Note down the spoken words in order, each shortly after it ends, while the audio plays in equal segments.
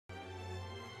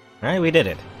Alright, we did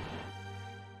it.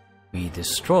 We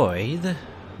destroyed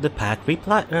the pack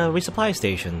resupply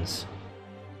stations.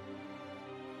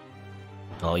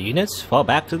 All units, fall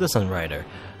back to the Sunrider.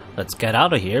 Let's get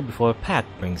out of here before Pack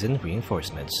brings in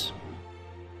reinforcements.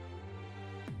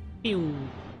 Pew.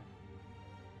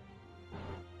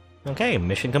 Okay,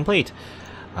 mission complete.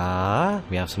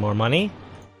 We have some more money.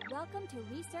 Welcome to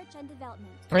research and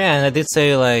development. Yeah, and I did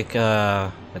say, like,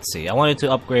 let's see, I wanted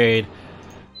to upgrade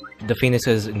the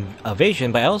Phoenix's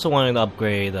evasion, but I also wanted to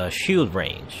upgrade the shield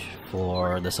range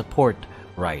for the support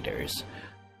riders.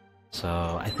 So,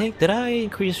 I think, did I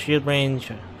increase shield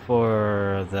range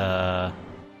for the...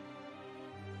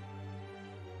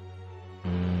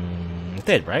 it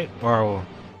did, right? Or...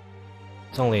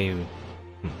 it's only...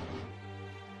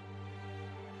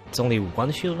 it's only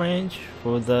one shield range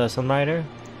for the Sunrider?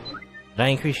 Did I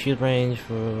increase shield range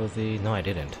for the... no, I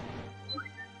didn't.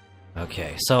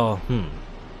 Okay, so,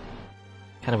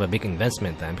 kind of a big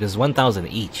investment then, because 1,000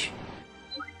 each.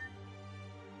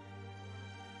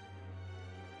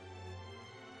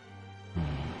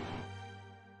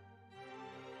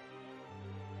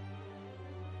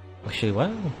 Actually,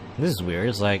 what? This is weird,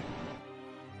 it's like...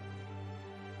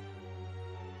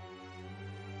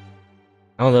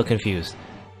 I'm a little confused.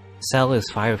 Sell is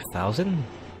 5,000?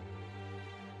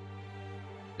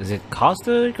 Does it cost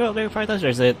to go up there 5,000, or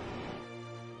is it...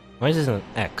 why is this an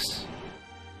X?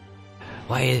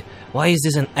 Why is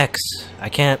this an X? I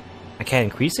can't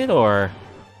increase it, or...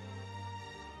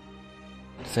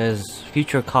 it says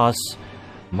future costs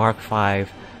Mark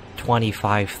 5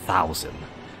 25,000.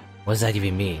 What does that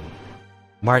even mean?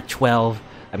 Mark 12,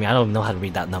 I mean, I don't know how to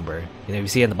read that number. You know, you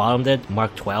see at the bottom there,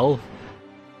 Mark 12?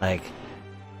 Like,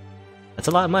 that's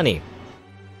a lot of money.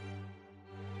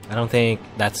 I don't think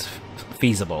that's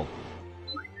feasible.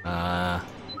 But,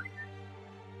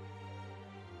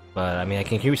 I mean, I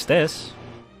can use this.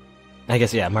 I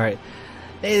guess, yeah,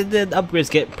 the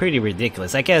upgrades get pretty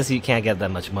ridiculous. I guess you can't get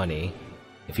that much money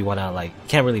if you wanna, like,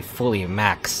 can't really fully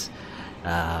max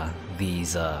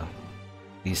these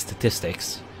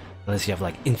statistics unless you have,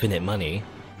 like, infinite money,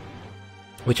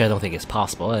 which I don't think is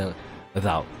possible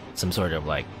without some sort of,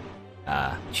 like,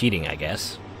 cheating, I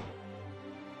guess.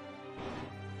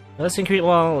 Let's increase.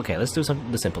 Well, okay, let's do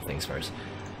the simple things first.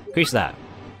 Increase that.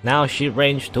 Now shield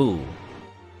range 2.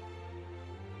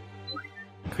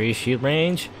 Increase shield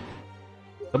range.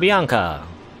 Bianca.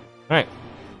 Alright.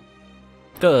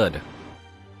 Good.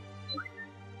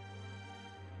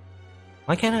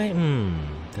 Why can't I?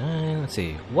 Let's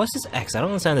see. What's this X? I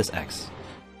don't understand this X.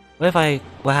 What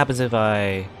happens if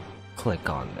I click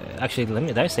on it? Actually,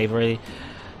 did I save already?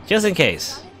 Just in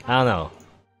case. I don't know.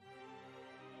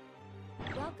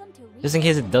 Just in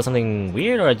case it does something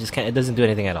weird, or it doesn't do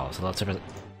anything at all. So let's. I'm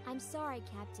sorry,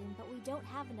 Captain, but we don't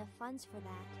have enough funds for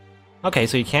that. Okay,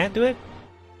 so you can't do it?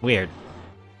 Weird.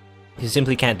 You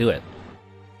simply can't do it.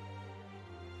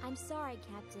 I'm sorry,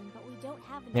 Captain, but we don't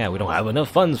have enough. Yeah, we don't have enough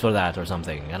funds for that or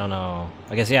something. I don't know.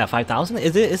 I guess, yeah, 5,000?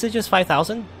 Is it just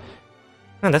 5,000?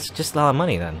 Man, that's just a lot of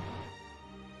money then.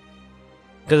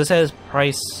 Because it says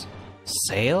price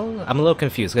sale? I'm a little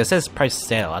confused because it says price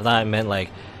sale. I thought it meant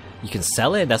like you can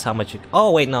sell it, that's how much you...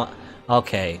 oh wait, no.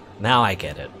 Okay, now I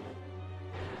get it.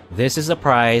 This is the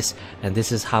price, and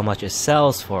this is how much it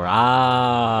sells for.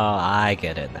 Ah, I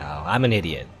get it now. I'm an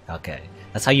idiot. Okay,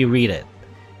 that's how you read it.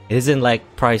 It isn't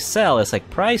like price sell, it's like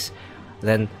price,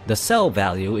 then the sell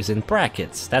value is in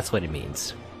brackets. That's what it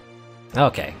means.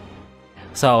 Okay.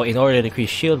 So, in order to increase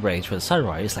shield range for the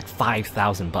Sunrider, it's like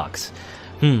 5,000 bucks.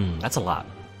 That's a lot.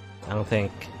 I don't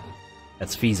think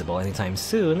that's feasible anytime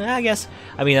soon. I guess,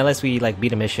 I mean, unless we like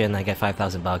beat a mission, I get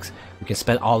 5,000 bucks, we can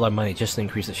spend all our money just to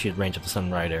increase the shield range of the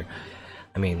Sunrider.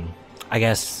 I mean, I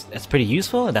guess it's pretty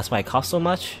useful, and that's why it costs so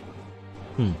much.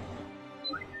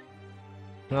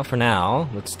 Well, for now,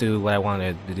 let's do what I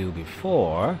wanted to do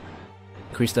before.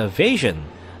 Increase the evasion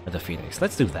of the Phoenix.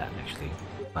 Let's do that, actually.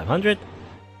 500.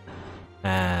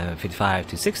 And 55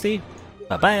 to 60.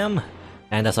 Ba-bam!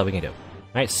 And that's all we can do.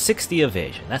 Alright, 60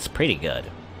 evasion. That's pretty good.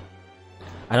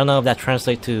 I don't know if that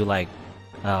translates to like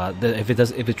if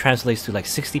it translates to like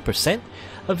 60%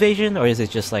 evasion, or is it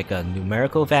just like a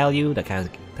numerical value that kind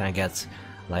of gets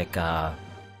like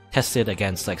tested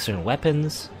against like certain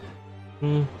weapons.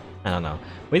 I don't know.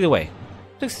 Either way,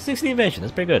 60 evasion.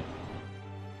 That's pretty good.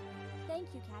 Thank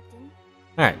you, Captain.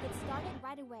 All right. Get started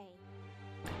right away.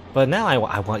 But now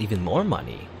I want even more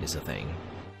money. Is the thing.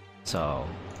 So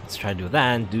let's try to do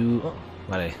that and do.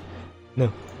 Oh,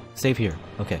 no, save here.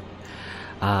 Okay.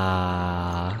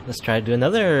 Let's try to do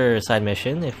another side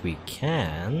mission if we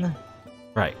can.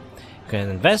 Right. You can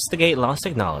investigate lost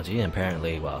technology and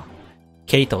apparently, well,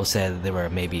 Kaito said there were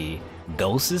maybe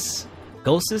ghosts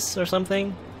or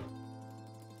something.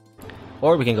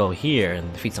 Or we can go here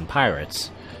and defeat some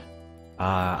pirates.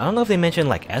 I don't know if they mentioned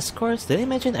like escorts. Did they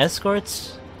mention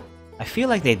escorts? I feel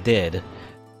like they did.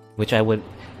 Which I would,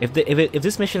 if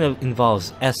this mission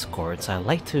involves escorts, I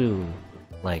like to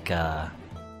like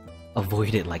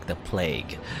avoid it like the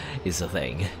plague is the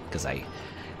thing. Because I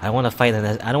want to fight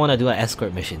I don't want to do an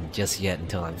escort mission just yet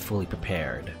until I'm fully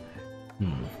prepared.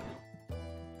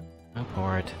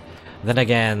 Abort. Then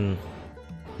again,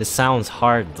 this sounds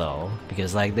hard though,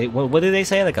 because like what did they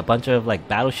say? Like a bunch of like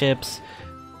battleships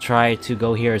tried to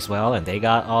go here as well, and they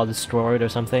got all destroyed or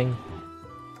something.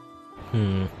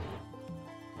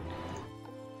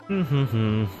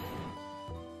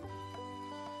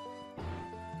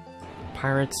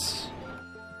 Pirates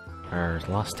are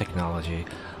lost technology.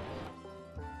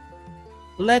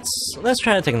 Let's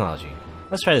try the technology.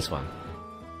 Let's try this one.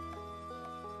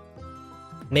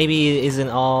 Maybe it isn't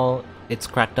all it's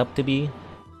cracked up to be.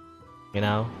 You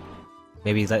know,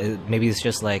 maybe it's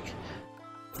just like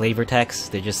flavor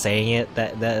text. They're just saying it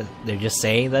that they're just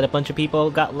saying that a bunch of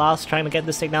people got lost trying to get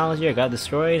this technology or got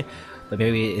destroyed. But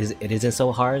maybe it isn't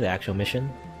so hard, the actual mission.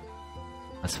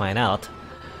 Let's find out.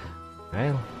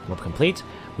 Alright, warp complete.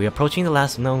 We are approaching the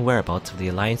last known whereabouts of the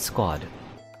Alliance squad.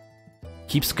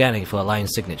 Keep scanning for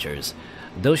Alliance signatures.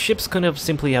 Those ships couldn't have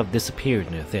simply have disappeared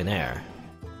in the thin air.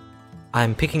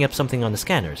 I'm picking up something on the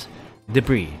scanners.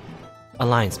 Debris.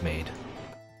 Alliance made.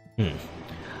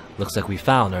 Looks like we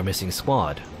found our missing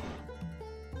squad.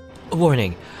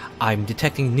 Warning, I'm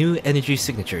detecting new energy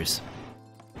signatures.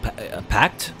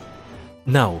 Pact?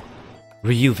 No.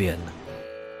 Reuvian.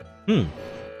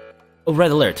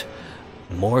 Red alert.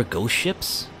 More ghost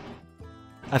ships?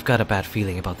 I've got a bad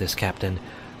feeling about this, Captain.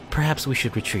 Perhaps we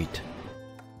should retreat.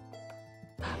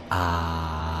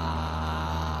 I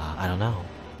don't know.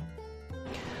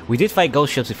 We did fight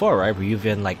ghost ships before, right?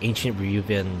 Reuvian, like ancient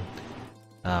Reuvian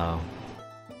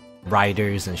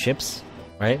riders and ships,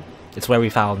 right? It's where we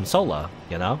found Sola,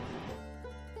 you know?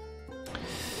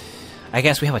 I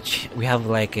guess we have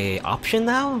like a option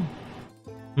now?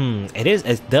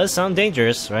 It does sound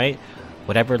dangerous, right?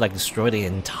 Whatever like destroyed the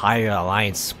entire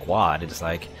Alliance squad, it's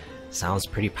like sounds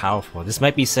pretty powerful. This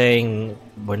might be saying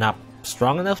we're not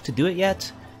strong enough to do it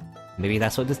yet. Maybe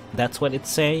that's what it's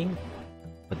saying.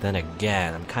 But then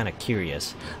again, I'm kind of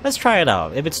curious. Let's try it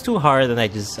out. If it's too hard, then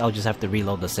I'll just have to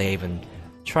reload the save and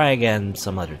try again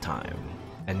some other time,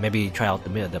 and maybe try out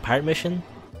the pirate mission,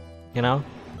 you know.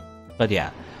 But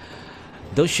yeah,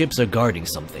 those ships are guarding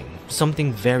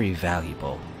something very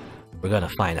valuable. We're gonna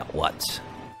find out what.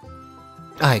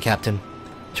 Aye, Captain.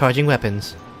 Charging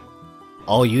weapons.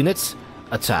 All units,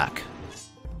 attack.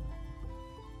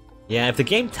 Yeah, if the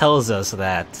game tells us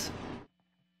that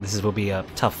this will be a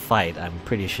tough fight, I'm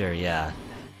pretty sure, yeah,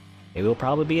 it will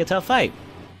probably be a tough fight.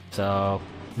 So,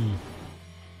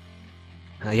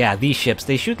 yeah, these ships,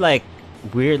 they shoot like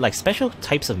weird, like special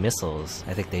types of missiles,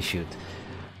 I think they shoot,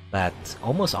 that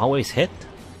almost always hit,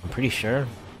 I'm pretty sure.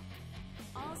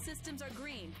 All systems are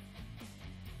green.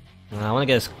 I want to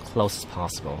get as close as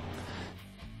possible.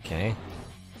 Okay.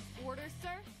 Orders, sir?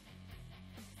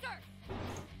 Sir!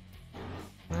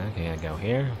 Okay, I go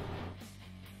here.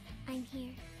 I'm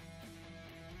here.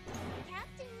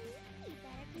 Captain, you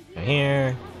better be Go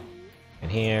here.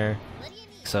 And here.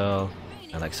 So,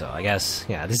 and like so. I guess,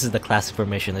 yeah, this is the classic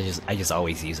formation I just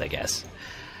always use, I guess.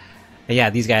 And yeah,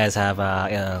 these guys have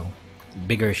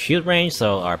bigger shield range,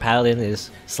 so our paladin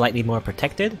is slightly more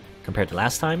protected compared to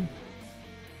last time.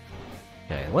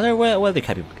 Okay, what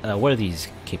are these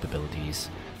capabilities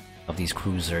of these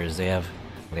cruisers? They have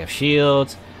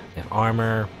shields, they have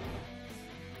armor.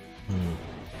 I'm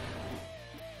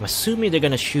assuming they're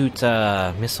gonna shoot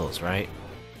missiles, right?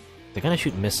 They're gonna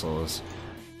shoot missiles.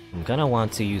 I'm gonna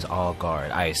want to use all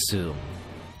guard, I assume.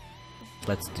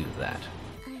 Let's do that.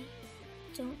 I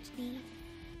don't need...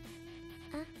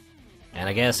 And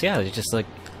I guess, yeah, it's just like,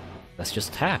 let's just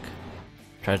attack.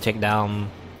 Try to take down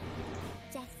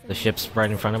the ships right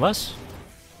in front of us.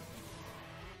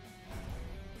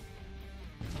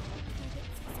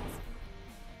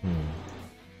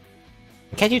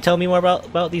 Can't you tell me more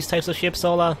about these types of ships,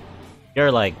 Sola?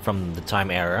 You're like from the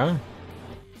time era,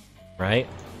 right?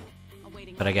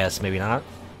 But I guess maybe not.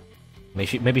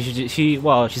 Maybe she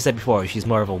well, she said before she's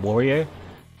more of a warrior,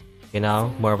 you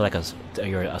know, more of like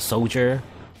you're a soldier,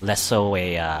 less so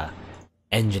a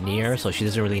engineer. So she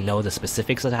doesn't really know the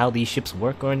specifics of how these ships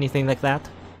work or anything like that.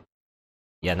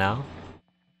 Yeah, now.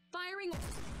 Firing. The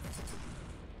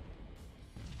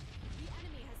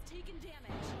enemy has taken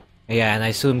damage. Yeah, and I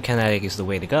assume kinetic is the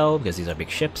way to go because these are big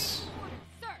ships.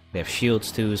 Sir, They have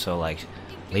shields too, so like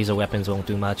Laser weapons won't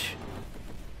do much.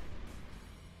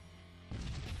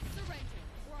 Surrender,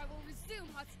 or I will resume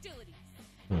hostilities.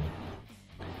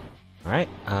 Alright,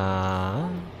 You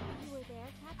were there,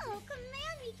 Captain? Oh,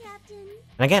 command me, Captain.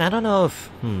 and again, I don't know if,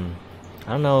 I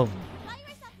don't know if Fire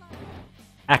yourself, Laura.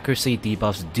 accuracy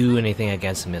debuffs do anything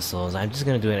against missiles. I'm just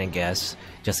gonna do it in guess,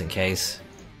 just in case.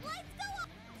 Let's go up.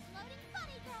 Loading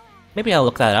funny girl out. Maybe I'll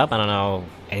look that up. I don't know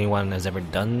if anyone has ever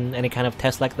done any kind of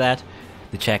test like that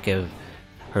to check if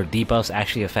her debuffs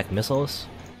actually affect missiles.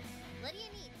 What do you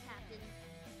need,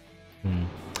 Captain?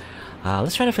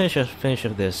 Let's try to finish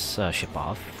up this ship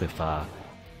off with our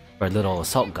little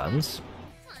assault guns,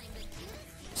 Time to do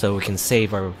so we can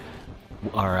save our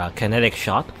kinetic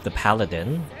shot, the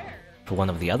Paladin, for one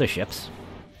of the other ships.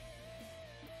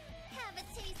 Have a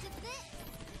taste of this.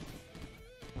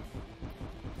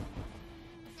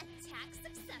 Attack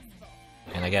successful.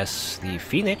 And I guess the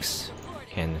Phoenix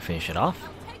can finish it off.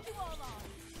 Take you all on.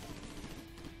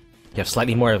 You have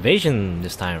slightly more evasion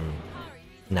this time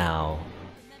now.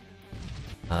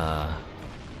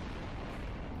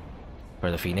 For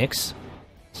the Phoenix,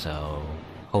 so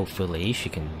hopefully she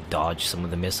can dodge some of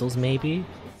the missiles, maybe?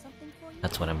 Something for you?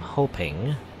 That's what I'm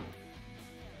hoping.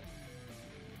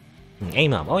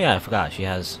 Aim up. Oh yeah, I forgot. She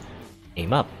has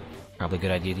aim up. Probably a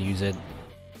good idea to use it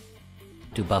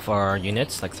to buff our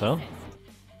units, like so.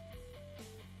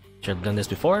 Should have done this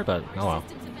before, but oh well.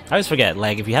 I always forget,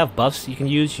 like, if you have buffs you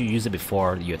use it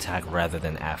before you attack rather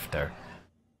than after.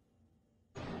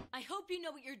 I hope you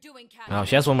know what you're doing, Captain. Oh,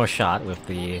 she has one more shot with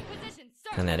the Position,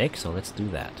 sir. kinetic, so let's do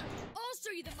that. I'll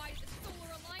show you the might of the Solar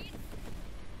Alliance.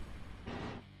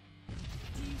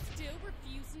 Do you still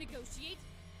refuse to negotiate?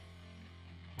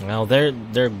 Well,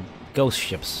 they're ghost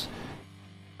ships,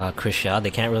 Krisha.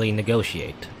 They can't really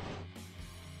negotiate.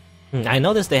 I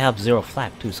noticed they have zero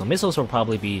flak too, so missiles will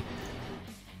probably be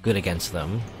good against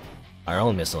them. Our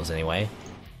own missiles, anyway.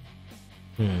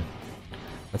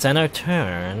 Let's end our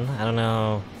turn. I don't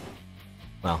know.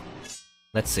 Well,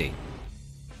 let's see.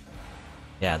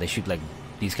 Yeah, they shoot like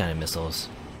these kind of missiles.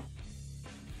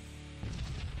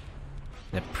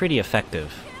 They're pretty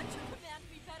effective. Can't you command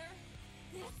me better?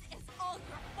 This is all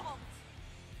your fault.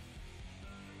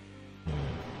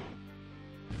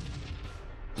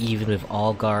 Even with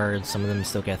all guards, some of them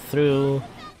still get through.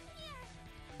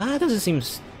 It doesn't seem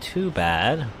too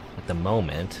bad at the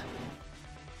moment.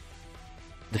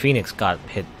 The Phoenix got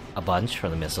hit a bunch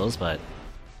from the missiles, but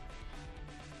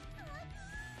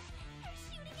They're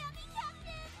shooting at me,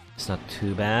 Captain. it's not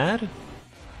too bad.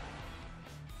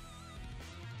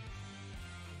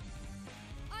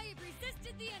 I have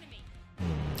resisted the enemy.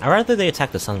 I'd rather they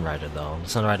attack the Sunrider though. The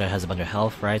Sunrider has a bunch of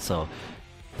health, right? So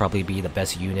probably be the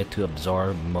best unit to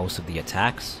absorb most of the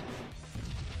attacks.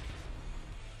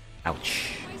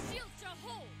 Ouch. My shield shall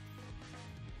hold.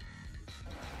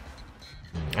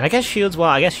 And I guess shields. Well,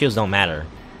 I guess shields don't matter.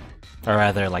 Or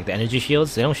rather, like the energy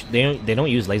shields, they don't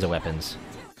use laser weapons. Too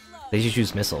slow. They just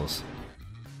use missiles.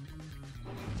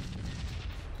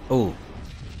 Oh.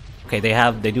 Okay,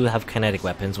 they do have kinetic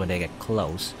weapons when they get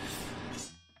close.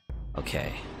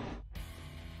 Okay.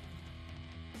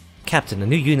 Captain, a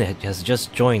new unit has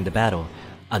just joined the battle.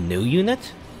 A new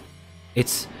unit?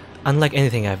 It's unlike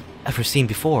anything I've ever seen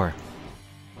before.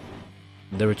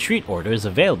 The retreat order is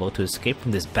available to escape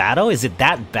from this battle? Is it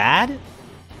that bad?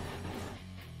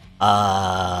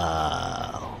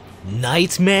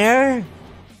 Nightmare?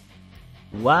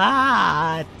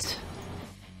 What?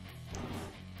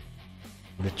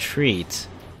 Retreat.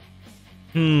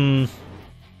 The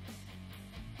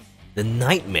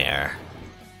Nightmare.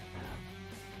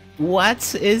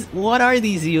 What are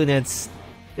these units?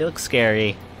 They look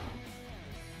scary.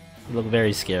 They look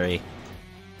very scary.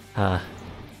 And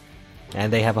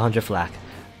they have 100 flak.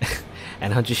 And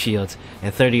 100 shields.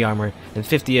 And 30 armor. And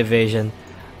 50 evasion.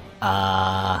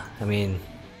 I mean...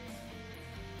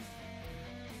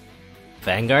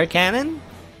 Vanguard cannon?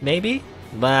 Maybe?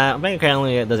 But Vanguard cannon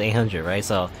only does 800, right?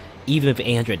 So, even with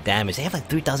 800 damage, they have like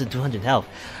 3,200 health.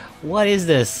 What is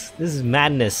this? This is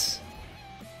madness.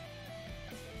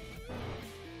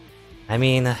 I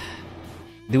mean...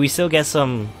 Do we still get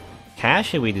some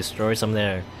cash if we destroy some of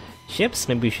their ships?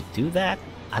 Maybe we should do that?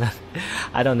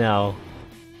 I don't know.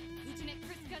 Lieutenant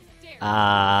Kriska's dare.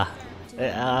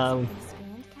 Expand,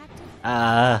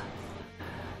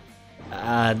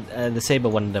 Captain?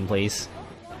 Disable one of them, please.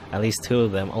 At least two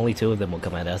of them. Only two of them will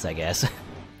come at us, I guess.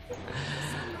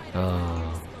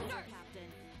 Oh. Sir, Captain.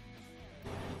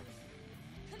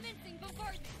 Commencing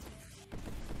bombardment.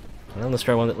 Well,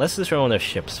 let's destroy one of their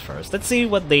ships first. Let's see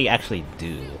what they actually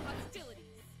do. Hostilities.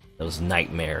 Those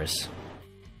nightmares.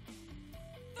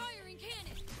 Firing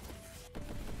cannon.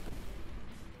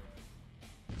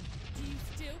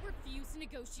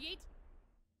 Initiate.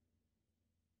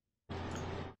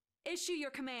 Issue your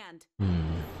command.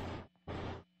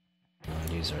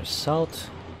 Use our assault.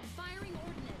 Firing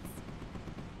ordnance.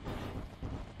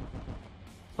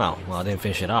 Well, I didn't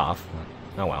finish it off.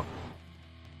 Oh well.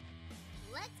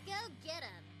 Let's go get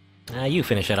him. You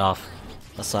finish it off,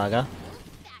 Asaga.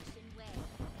 Old-fashioned way.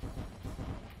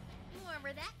 More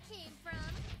where that came from.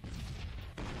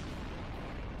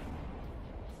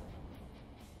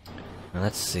 Now,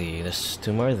 let's see, there's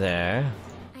 2 more there.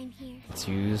 I'm here. Let's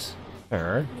use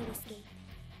her. No escape.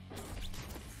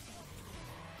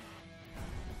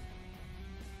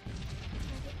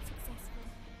 Target successful.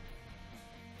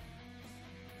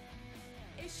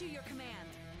 Issue your command.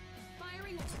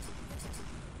 Firing.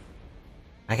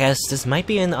 I guess this might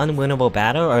be an unwinnable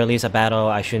battle, or at least a battle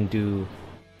I shouldn't do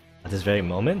at this very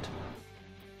moment.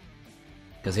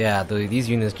 Because yeah, these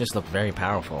units just look very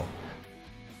powerful.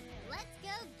 Let's go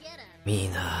get him. I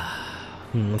mean,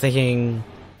 I'm thinking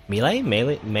melee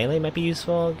might be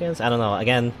useful against. I don't know.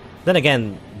 Then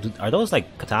again, are those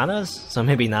like katanas? So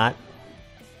maybe not.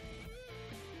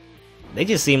 They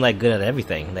just seem like good at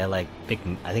everything. They're like big.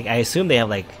 I assume they have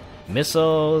like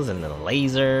missiles and a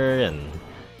laser and.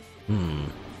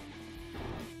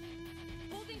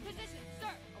 Holding position, sir.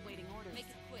 Awaiting orders. Make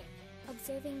it quick.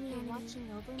 Observing me and watching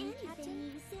over me,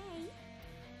 Captain.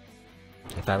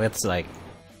 In fact, let's like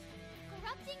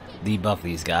Corrupting game. debuff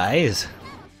these guys. That'll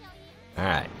show you. All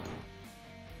right.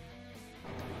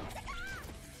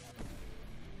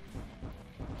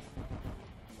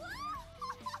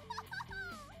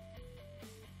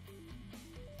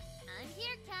 I'm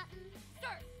here, Captain.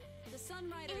 Sir. The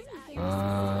Sunrider's at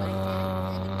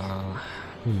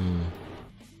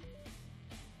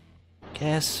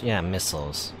Guess yeah,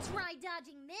 missiles. Try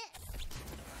dodging this.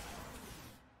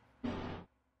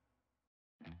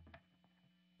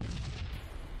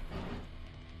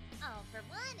 All for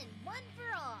one and one for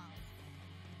all.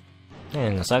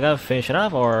 And Saga finish it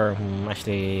off, or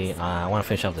actually, I want to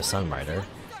finish off the Sunrider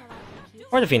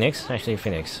or the Phoenix. Actually,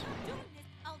 Phoenix. doing this.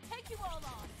 I'll take you all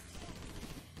on.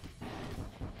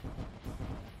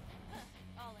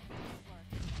 All in good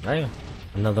work. Right,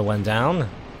 another one down.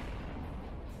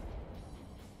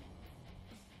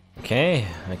 Okay,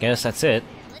 I guess that's it.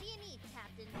 What do you need,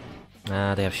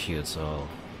 Captain? They have shields, so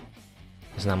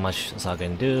there's not much Saga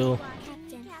can do.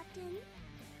 Captain.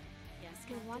 Yes,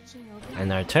 You're watching over me.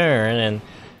 And our turn, and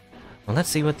well, let's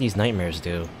see what these nightmares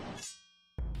do.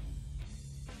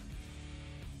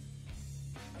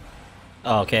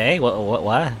 Okay,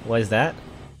 what is that?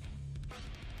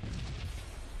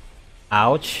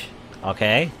 Ouch.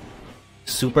 Okay.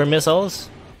 Super missiles?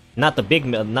 Not the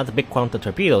big quantum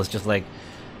torpedoes, just like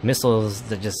missiles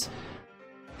that just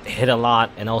hit a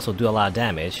lot and also do a lot of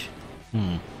damage.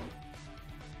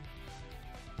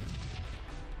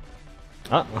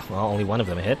 Oh, well, only one of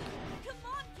them hit. Come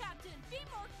on, Captain. Be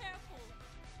more careful.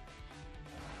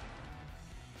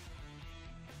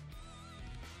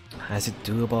 Is it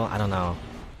doable? I don't know.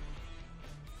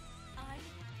 I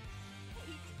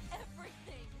hate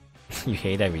everything. You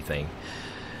hate everything.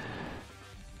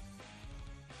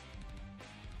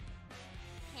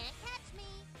 Can't catch me.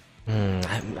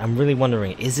 I'm really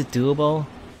wondering, is it doable?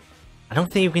 I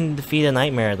don't think you can defeat a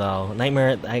Nightmare though.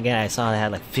 Nightmare, again, I saw it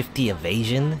had like 50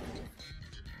 evasion.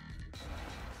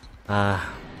 But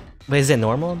is it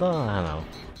normal though? I don't know.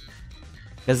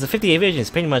 Because the 50 evasion is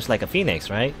pretty much like a Phoenix,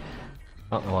 right?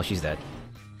 Oh, well, she's dead.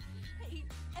 Hate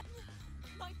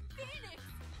my Phoenix.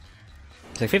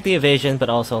 It's like 50 evasion, but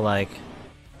also like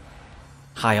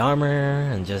high armor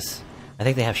and just. I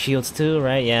think they have shields too,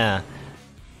 right? Yeah.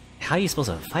 How are you supposed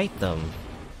to fight them?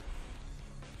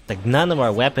 Like none of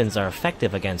our weapons are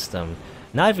effective against them.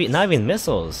 Not even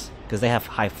missiles, because they have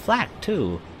high flak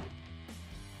too.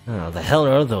 Oh, the hell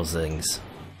are those things?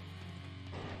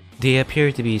 They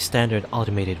appear to be standard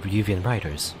automated Ryuvian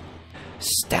riders.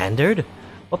 Standard?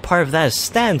 What part of that is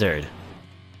standard?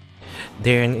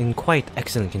 They're in quite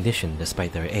excellent condition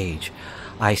despite their age.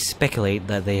 I speculate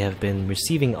that they have been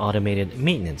receiving automated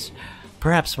maintenance,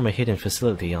 perhaps from a hidden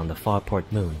facility on the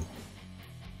Farport moon.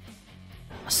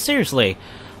 Seriously,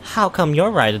 how come your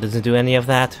rider doesn't do any of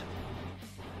that?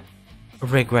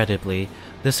 Regrettably,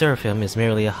 the Seraphim is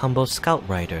merely a humble scout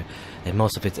rider, and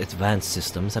most of its advanced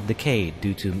systems have decayed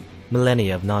due to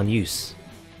millennia of non-use.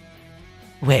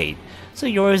 Wait, so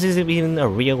yours isn't even a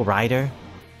real rider?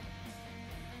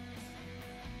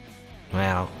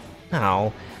 Well,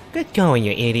 no. Good going,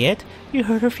 you idiot. You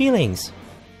hurt her feelings.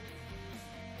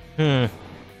 I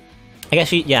guess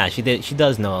she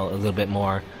does know a little bit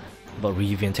more about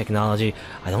Ryuvian technology.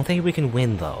 I don't think we can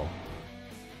win, though.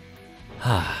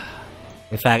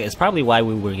 In fact, it's probably why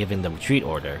we were given the retreat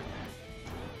order.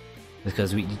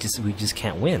 because we just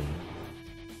can't win.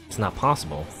 It's not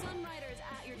possible. Sunrider is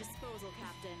at your disposal,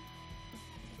 Captain.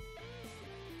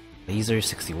 Laser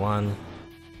 61.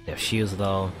 They have shields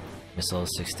though.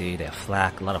 Missiles 60. They have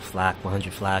flak. A lot of flak.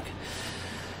 100 flak.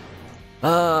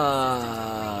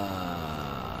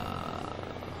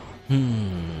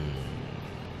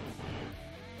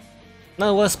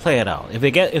 No, let's play it out.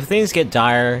 If things get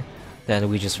dire, then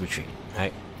we just retreat,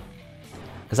 right?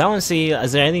 Because I want to see,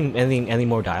 is there any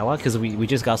more dialogue? Because we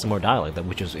just got some more dialogue,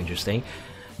 which was interesting.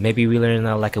 Maybe we learn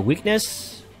like a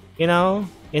weakness, you know,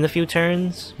 in a few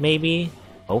turns, maybe,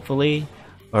 hopefully,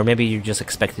 or maybe you're just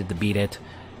expected to beat it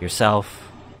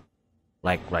yourself,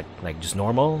 like just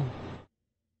normal.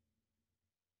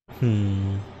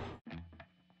 I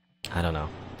don't know.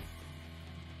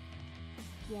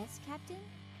 Yes, Captain?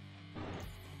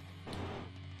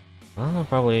 Well,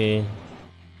 probably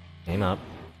aim up.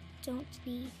 Don't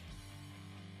be.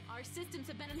 Our systems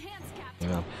have been enhanced, Captain.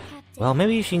 Aim up. Captain. Well,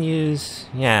 maybe you should use...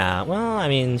 Yeah, well, I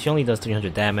mean, she only does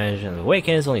 300 damage, and the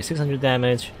Awaken is only 600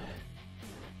 damage.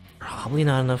 Probably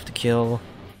not enough to kill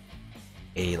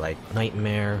a, like,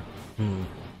 Nightmare.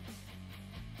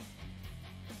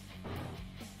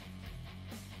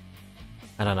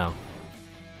 I don't know.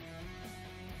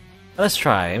 Let's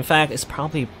try. In fact, it's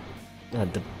probably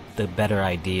the better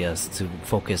idea is to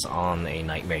focus on a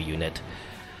Nightmare unit.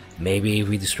 Maybe if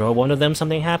we destroy one of them,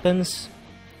 something happens?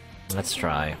 Let's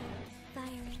try.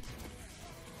 Firing.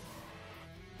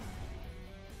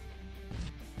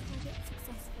 Target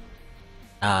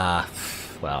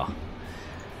successful. Well,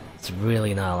 it's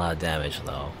really not a lot of damage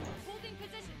though. Holding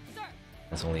position, sir.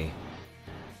 That's only...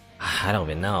 I don't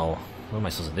even know. What am I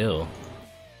supposed to do?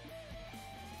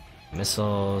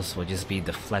 Missiles will just be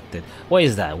deflected. What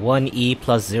is that? 1E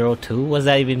plus 02? What does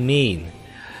that even mean?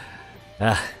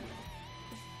 Blackjack,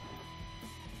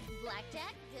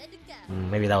 good to go.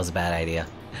 Maybe that was a bad idea.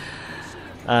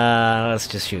 Let's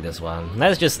just shoot this one.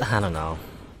 Let's just... I don't know.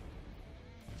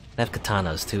 They have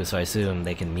katanas too, so I assume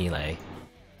they can melee.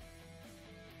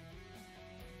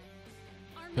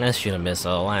 Let's shoot a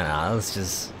missile, why not? Let's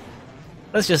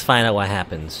just find out what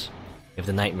happens if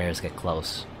the nightmares get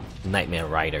close. Nightmare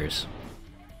Riders.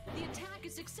 The attack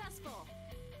is successful.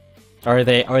 Are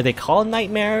they called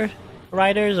Nightmare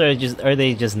Riders, or are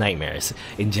they just nightmares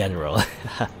in general?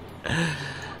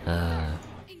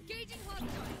 Engaging hostiles.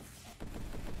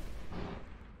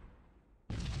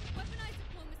 Weaponized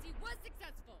diplomacy was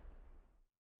successful.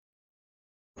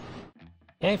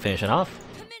 Okay, finish it off.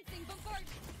 Commencing bombardment.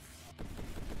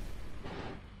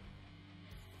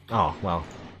 Oh, well,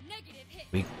 Negative hit.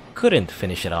 we couldn't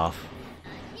finish it off.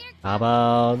 How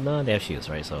about... No, they have shields,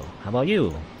 right? So, how about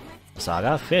you?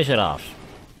 Saga, finish it off.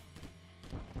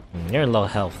 You're low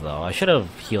health, though. I should have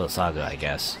healed Saga, I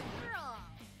guess.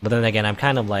 But then again, I'm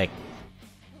kind of like...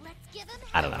 Let's give him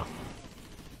I don't know.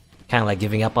 Kind of like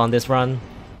giving up on this run.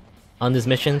 On this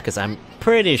mission, because I'm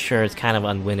pretty sure it's kind of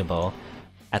unwinnable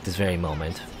at this very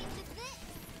moment.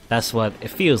 That's what it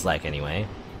feels like, anyway.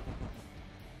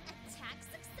 attack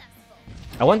successful.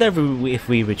 I wonder if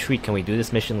we retreat, can we do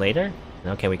this mission later?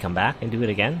 No, can we come back and do it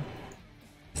again?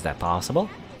 Is that possible?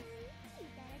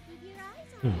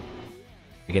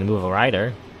 We can move a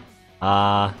rider.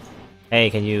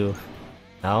 Hey, can you...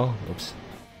 No? Oops.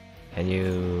 Can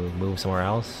you move somewhere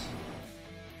else?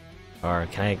 Or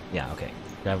can I... Yeah, okay.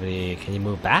 Gravity, can you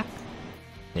move back?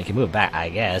 You can move back, I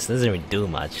guess. Doesn't even do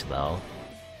much, though.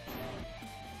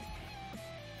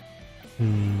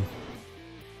 Aim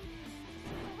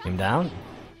down?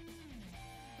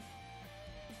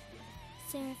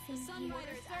 Seraphim here.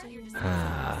 Sunrider is at your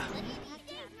Ah.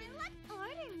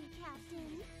 Order me,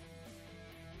 Captain.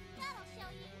 That'll show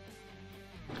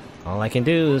you. All I can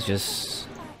do is just...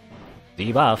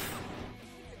 debuff.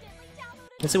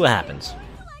 Let's see what happens.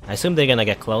 I assume they're gonna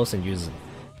get close and use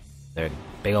their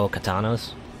big old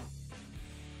katanas.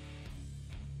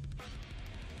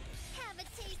 Have a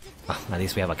taste of Oh, at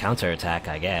least we have a counter attack,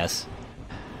 I guess.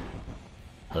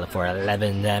 For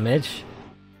 11 damage.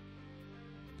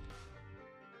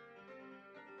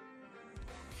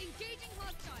 engaging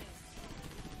hostiles.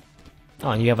 Oh,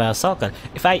 and you have an assault gun.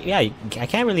 If I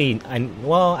can't really.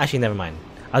 Well, actually, never mind.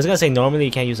 I was gonna say normally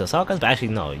you can't use assault guns, but actually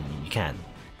no, you can.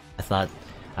 I thought,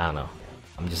 I don't know.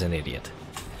 I'm just an idiot.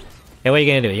 Hey, what are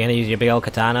you gonna do? You're gonna use your big old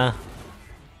katana?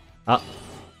 Oh,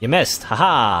 you missed.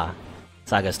 Haha.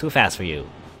 Saga's too fast for you.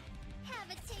 have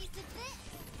a taste of this.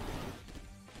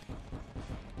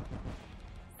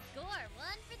 Score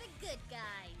one for the good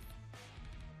guys.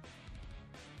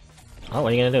 Oh,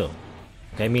 what are you gonna do?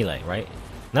 Okay, melee, right?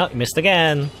 No, you missed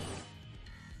again.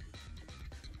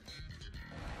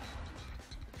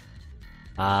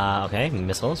 Okay,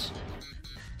 missiles.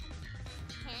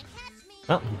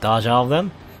 Oh, dodge all of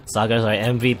them. Sagas are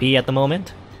MVP at the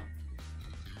moment.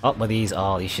 Oh, but these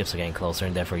ships are getting closer,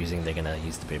 and therefore they're gonna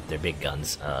use their big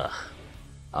guns.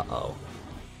 Uh-oh.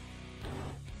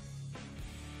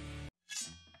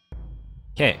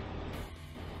 Okay.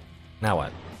 Now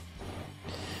what?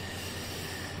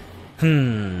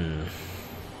 Reporting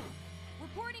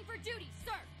for duty,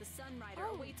 sir. The Sunrider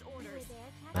awaits orders.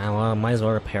 Well, might as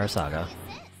well repair Saga.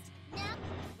 Now,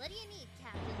 what do you need,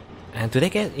 Captain? And do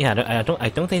they get? Yeah, I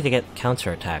don't think they get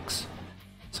counter attacks.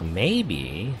 So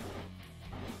maybe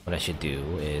what I should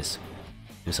do is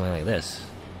do something like this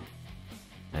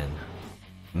and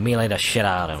melee the shit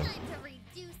out of them. Time to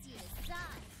reduce you to size.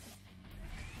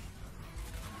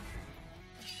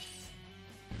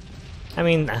 I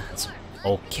mean, that's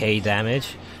okay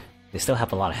damage. They still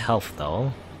have a lot of health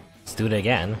though. Let's do it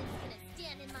again. Gonna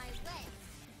stand in my way.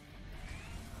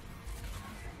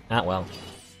 Ah well,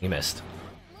 you missed.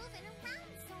 Moving around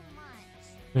so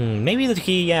much. Maybe the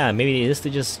key, yeah, maybe it is to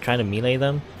just try to melee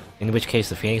them. In which case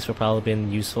the Phoenix would probably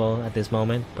been useful at this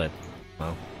moment, but,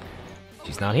 well,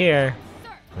 she's not here,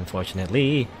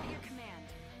 unfortunately. At your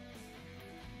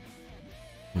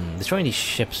command. Destroying these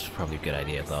ships is probably a good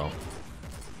idea, though.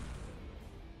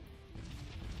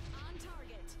 On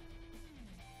target.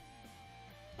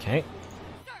 Okay.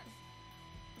 Sir.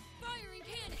 Firing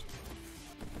cannon.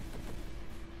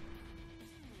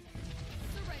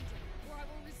 Surrender, or I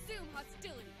will resume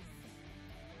hostilities.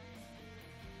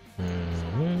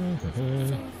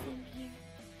 Same thing here.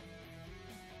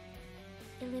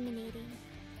 Eliminating.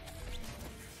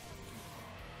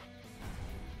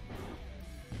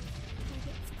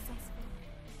 Target successful.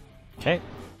 Okay.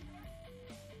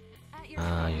 At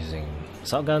your Using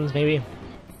assault guns, maybe?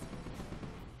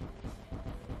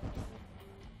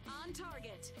 on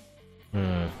target.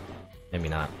 Maybe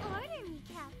not. Order me,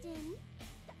 Captain.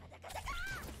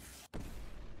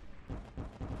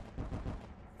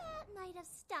 That might have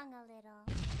stung a little.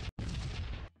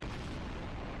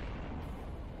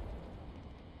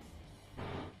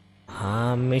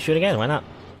 Maybe shoot again, why not?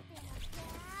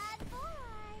 Bad boy.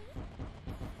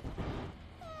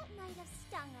 That might have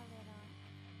stung a little.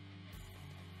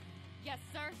 Yes,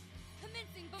 sir.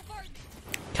 Commencing bombardment.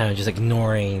 Kind of just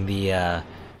ignoring the,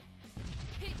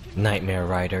 Hit Nightmare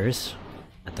Riders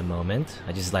at the moment.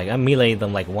 I melee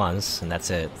them like once, and that's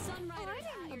it.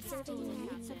 Sunrider. Observing you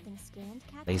need something scanned,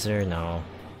 Captain. Laser, no.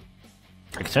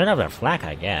 I could turn off their flak,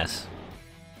 I guess.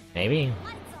 Maybe?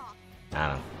 Lights off. I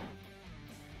don't know.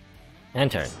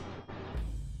 Enter.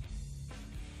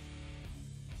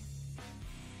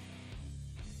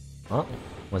 Well,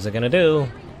 what's it gonna do?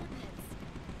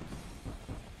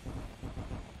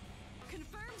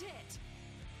 Confirmed hit.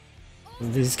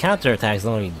 These counterattacks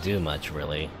don't really do much,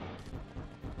 really.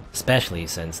 Especially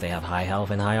since they have high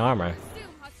health and high armor. Resume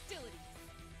hostilities.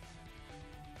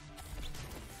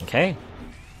 Okay.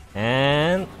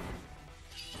 And...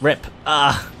 Rip!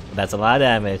 Ah! That's a lot of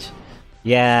damage.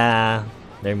 Yeah,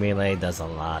 their melee does a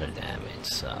lot of damage,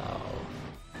 so...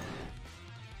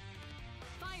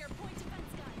 Fire point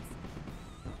defense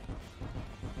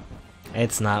guns.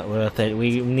 It's not worth it.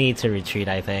 We need to retreat,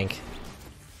 I think.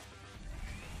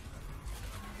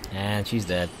 And she's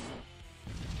dead.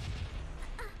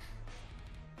 I'm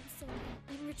sorry.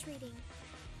 I'm retreating.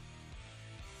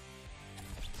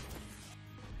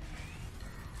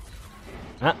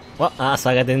 Well,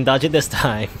 Saga didn't dodge it this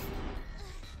time.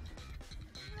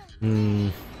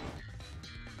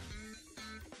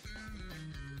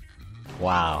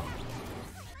 Wow.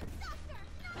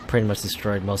 Pretty much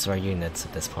destroyed most of our units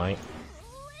at this point.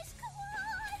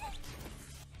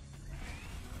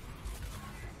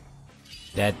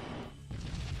 Dead.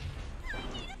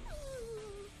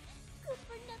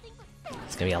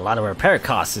 It's gonna be a lot of repair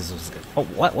costs. Oh,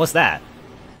 what's that?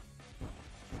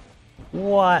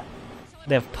 What?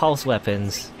 They have pulse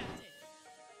weapons.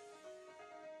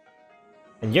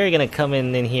 And you're gonna come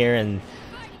in here and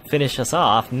finish us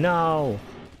off? No!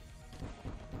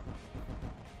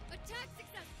 Attack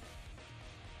success.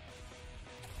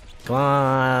 Come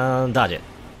on, dodge it.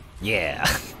 Yeah!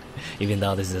 Even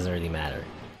though this doesn't really matter.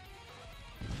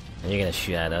 And you're gonna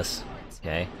shoot at us.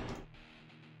 Okay.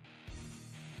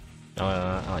 Oh,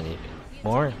 I need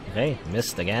more? Okay,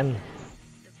 missed again.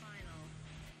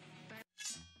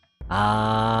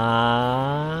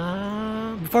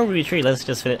 Before we retreat, let's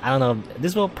just finish. I don't know.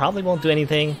 This probably won't do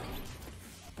anything.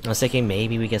 I was thinking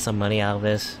maybe we get some money out of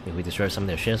this if we destroy some of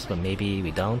their ships, but maybe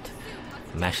we don't.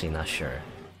 I'm actually not sure.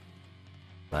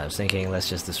 But I was thinking let's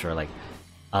just destroy like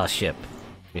a ship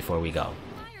before we go.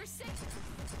 Fire six.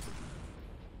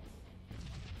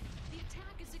 The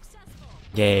attack is successful.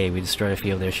 Yay, we destroyed a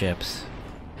few of their ships.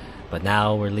 But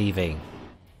now we're leaving.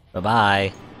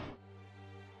 Bye-bye.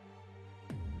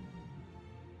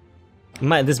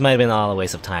 This might have been all a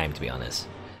waste of time, to be honest.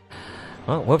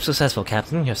 Well, warp successful,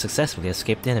 Captain. You have successfully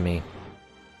escaped the enemy.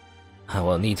 I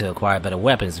will need to acquire better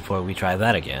weapons before we try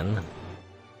that again.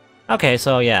 Okay,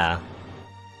 so yeah.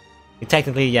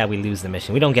 Technically, yeah, we lose the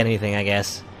mission. We don't get anything, I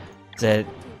guess. Is it...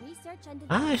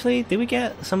 actually, did we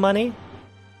get some money?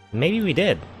 Maybe we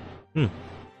did.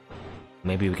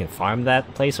 Maybe we can farm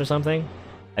that place or something?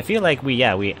 I feel like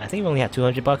I think we only had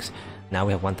 200 bucks. Now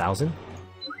we have 1,000.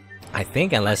 I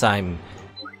think, unless I'm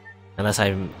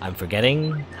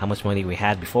forgetting how much money we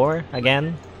had before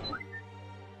again.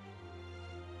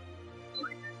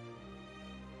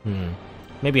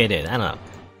 Maybe I did. I don't know.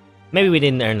 Maybe we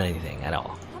didn't earn anything at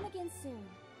all. Come again soon.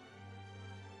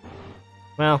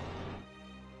 Well,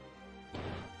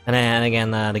 and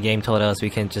again, the game told us we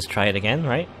can just try it again,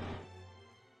 right?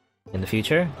 In the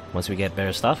future, once we get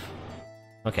better stuff.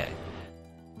 Okay.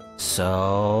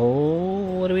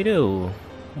 So what do we do?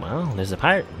 Well, there's a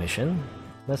pirate mission.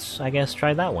 Let's, I guess,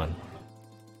 try that one.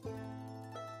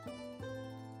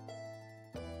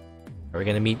 Are we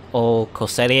gonna meet old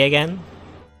Cosetti again?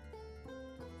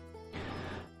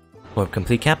 Warp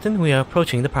complete, Captain. We are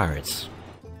approaching the pirates.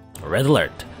 Red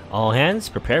alert. All hands,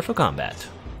 prepare for combat.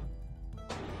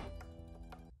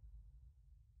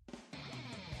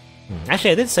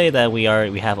 Actually, I did say that we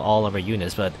have all of our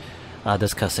units, but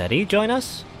does Cosetti join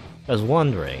us? I was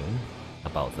wondering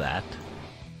about that.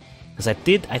 Because I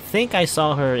think I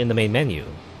saw her in the main menu,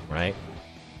 right?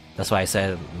 That's why I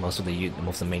said most of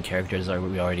the main characters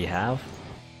we already have.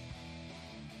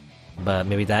 But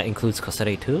maybe that includes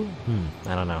Cosetti too?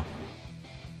 I don't know.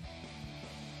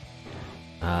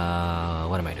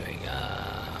 What am I doing?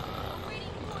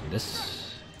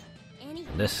 This,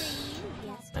 and this,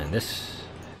 and this,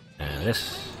 and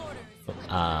this.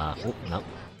 Oh, no.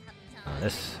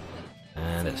 This,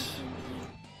 and this.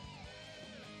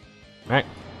 Alright.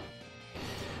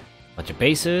 Bunch of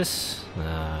bases.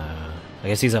 I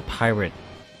guess these are pirate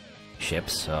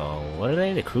ships, so what are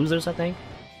they? The cruisers, I think?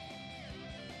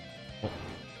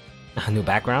 A new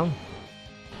background?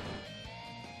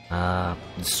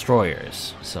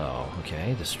 Destroyers. So,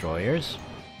 okay, destroyers.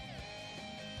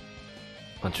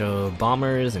 Bunch of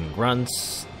bombers and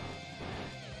grunts.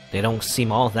 They don't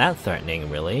seem all that threatening,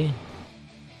 really.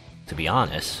 To be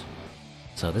honest.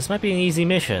 So this might be an easy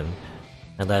mission.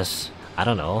 Unless, I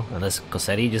don't know, unless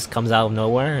Cosetti just comes out of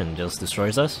nowhere and just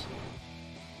destroys us.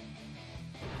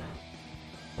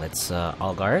 Let's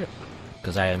all guard.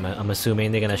 Because I'm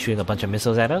assuming they're gonna shoot a bunch of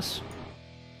missiles at us.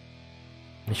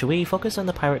 Should we focus on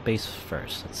the pirate base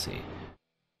first? Let's see.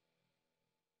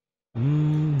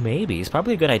 Maybe. It's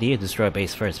probably a good idea to destroy a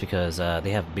base first because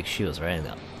they have big shields, right?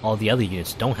 And all the other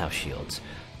units don't have shields.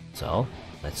 So,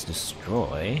 let's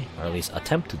destroy, or at least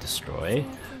attempt to destroy,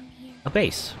 a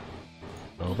base.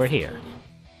 Over here.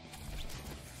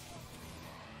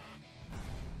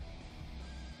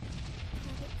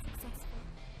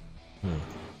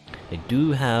 They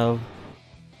do have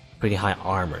pretty high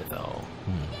armor though.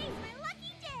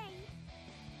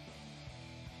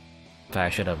 I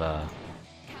should have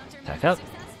attack up.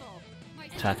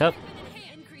 Attack up.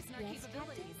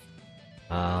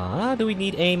 Do we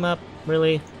need aim up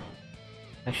really?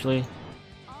 Actually,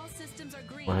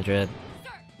 100.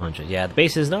 100. Yeah, the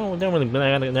bases don't really,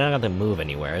 they're not gonna move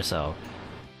anywhere. So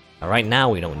right now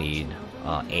we don't need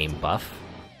aim buff.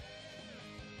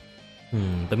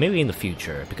 But maybe in the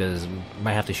future because we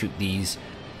might have to shoot these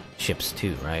ships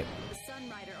too, right?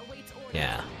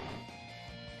 Yeah.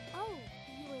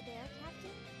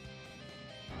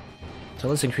 So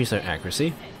let's increase our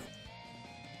accuracy.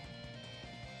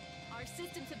 Our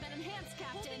systems have been enhanced,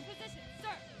 Captain. Holding position, sir.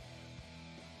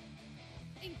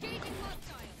 Engaging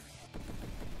hostile.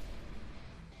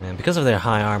 And because of their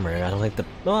high armor, I don't think the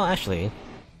well actually.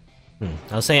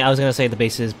 I was gonna say the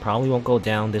bases probably won't go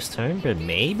down this turn, but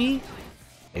maybe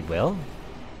it will.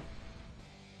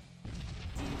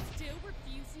 Still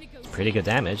refuse to negotiate. Pretty good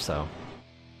damage, so.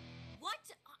 What?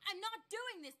 I'm not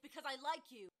doing this because I like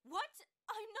you. What?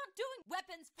 I'm not doing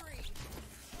weapons free.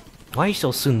 Why are you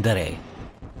so tsundere?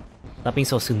 Stop being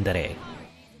so tsundere.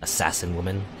 Assassin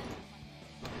woman.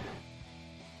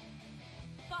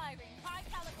 Firing high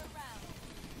caliber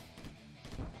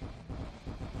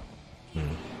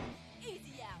rounds.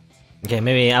 Easy out. Okay,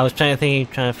 maybe I was trying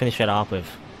to finish it off with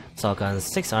Salkan's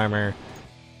 6 armor.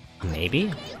 Maybe?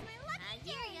 I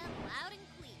hear ya loud and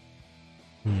clear.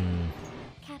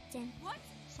 Captain,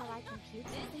 shall I compute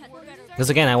this for you? Because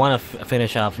again, I want to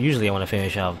finish off. Usually, I want to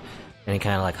finish off any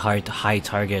kind of like high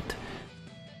target,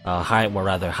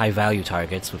 high value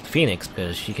targets with Phoenix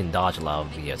because she can dodge a lot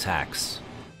of the attacks.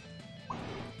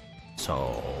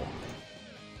 So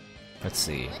Let's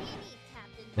see. What do you need,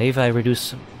 Captain? Maybe if I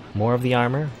reduce more of the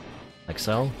armor, like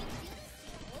so. Old-fashioned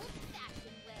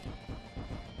way.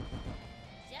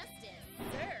 Justice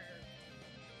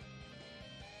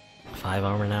served. 5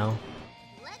 armor now.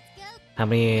 Let's go. How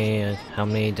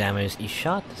many damage each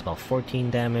shot? It's about 14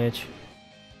 damage.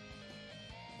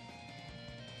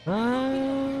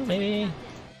 Maybe.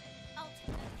 I'll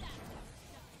take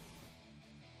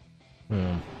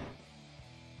that.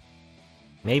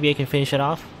 Maybe I can finish it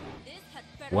off. This had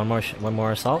better One more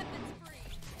assault. weapons free.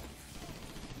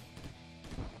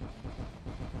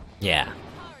 Yeah, Sorry.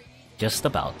 just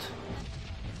about.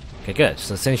 Okay, good.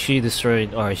 So since she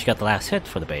destroyed, or she got the last hit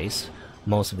for the base,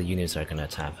 most of the units are gonna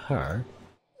attack her,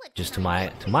 What just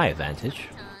kind to my advantage.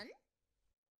 of ton?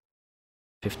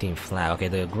 15 flak. Okay,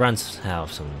 the grunts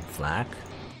have some flak.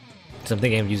 So I'm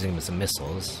thinking of using some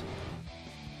missiles.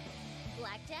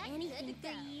 Blackjack, Anything good for to go.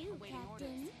 you, Awaiting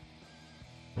Captain.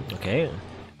 Okay,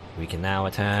 we can now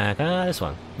attack this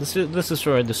one. Let's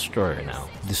destroy a destroyer now.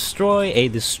 Destroy a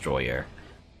destroyer.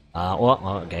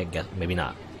 Okay, maybe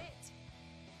not.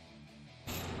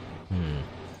 Oh, command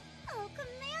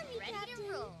me, Ready Captain.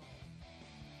 to roll.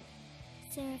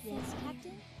 Seraph, yes,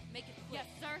 Captain. Make it quick. Yes,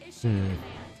 sir. Issue command.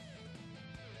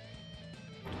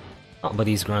 Oh, but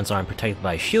these grunts aren't protected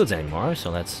by shields anymore,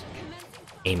 so let's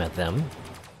aim at them.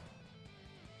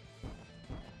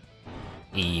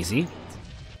 Easy.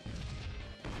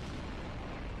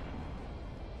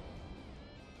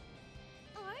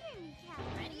 Order me,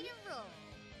 Captain. Ready to roll.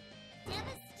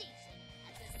 Devastation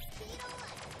at the speed of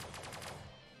light.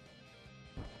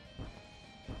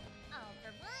 All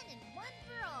for one and one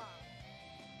for all.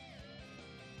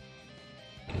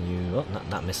 Can you? Oh,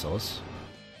 not missiles.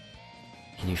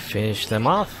 Can you finish them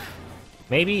off?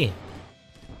 Maybe.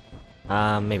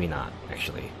 Maybe not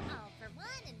actually. All for one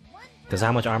and one for Because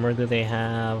how much armor do they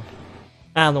have?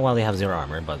 I don't know why they have 0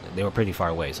 armor, but they were pretty far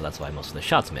away, so that's why most of the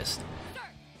shots missed.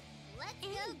 Let's go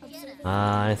get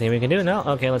 'em. Anything we can do? No?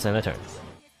 Okay, let's end the turn. Because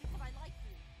I like you.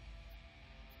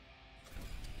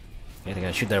 Okay, they're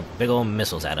gonna shoot their big old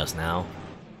missiles at us now.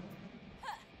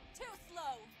 Too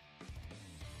slow.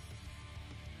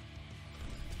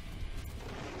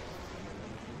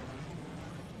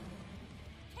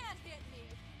 Can't hit me.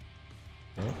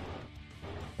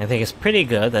 I think it's pretty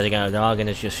good that they're all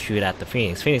gonna just shoot at the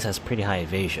Phoenix. Phoenix has pretty high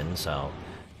evasion, so...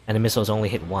 And the missiles only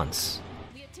hit once.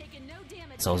 We have taken no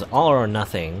damage. So it's all or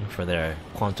nothing for their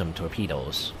quantum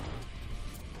torpedoes.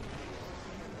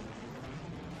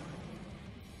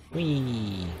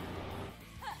 Whee!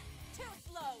 Too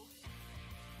slow.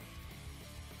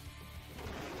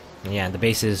 Yeah, the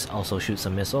bases also shoot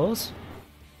some missiles.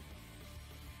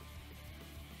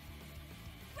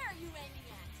 Where are you aiming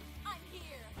at? I'm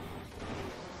here.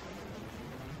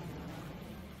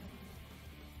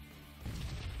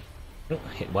 Oh,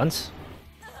 hit once.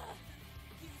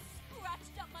 You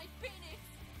scratched up my phoenix.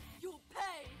 You'll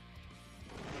pay.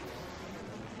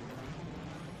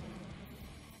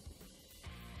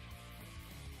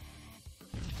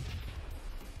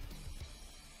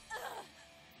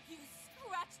 You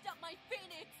scratched up my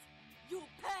phoenix. You'll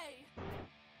pay.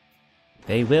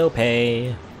 They will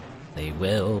pay. They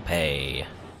will pay.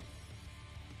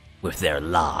 With their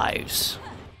lives.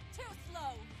 Too slow.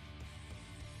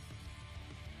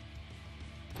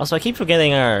 Also, I keep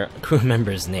forgetting our crew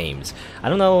members' names. I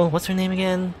don't know, what's her name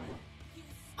again?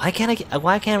 Why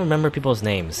can't I remember people's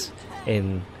names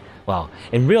in, well,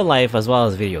 in real life as well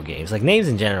as video games? Like, names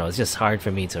in general, it's just hard for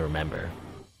me to remember.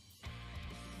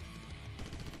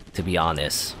 To be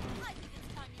honest. I think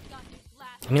it's time you got me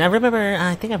blasted.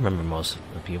 I think I remember most of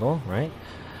the people, right?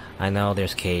 I know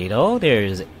there's Kato,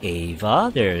 there's Ava,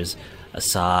 there's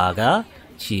Saga,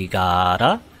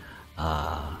 Chigara,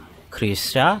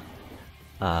 Krisha,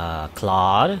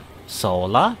 Claude,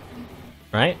 Sola,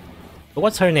 right? But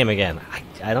what's her name again?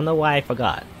 I don't know why I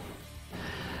forgot.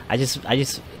 I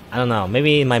don't know.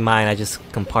 Maybe in my mind I just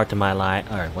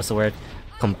compartmentalize, or what's the word?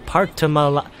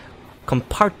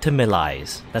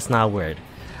 Compartmentalize. That's not a word.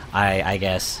 I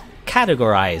guess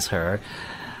categorize her,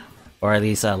 or at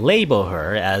least label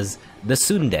her as the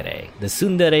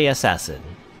Tsundere assassin.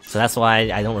 So that's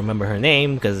why I don't remember her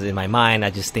name, because in my mind I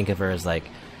just think of her as like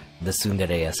the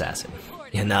Tsundere assassin,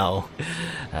 you know.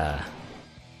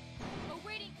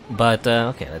 Awaiting But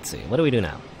okay, let's see. What do we do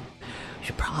now? We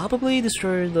should probably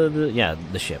destroy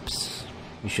the ships.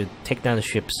 We should take down the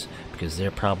ships because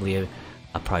they're probably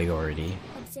a priority.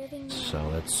 Observing now. So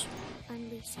let's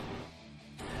Unleashing.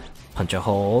 punch a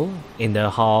hole in the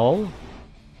hull.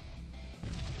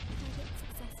 Target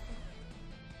successful.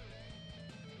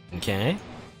 Okay.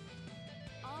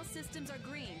 all systems are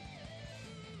green.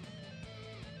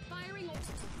 Firing.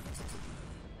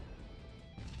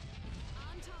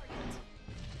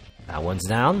 That one's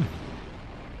down.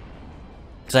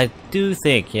 Because I do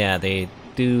think, yeah, they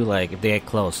do, like, if they get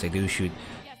close, they do shoot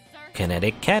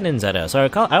kinetic cannons at us. Or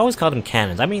I always call them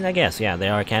cannons. I mean, I guess, yeah, they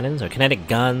are cannons, or kinetic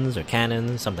guns, or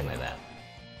cannons, something like that.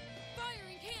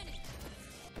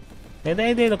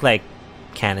 They look like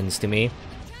cannons to me.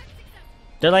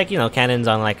 They're like, you know, cannons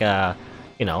on like a,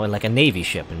 you know, in like a navy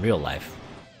ship in real life.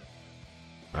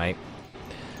 Right?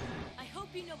 I hope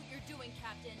you know what you're doing,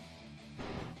 Captain.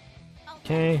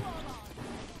 Okay.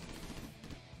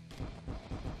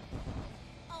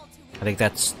 I think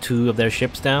that's 2 of their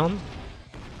ships down.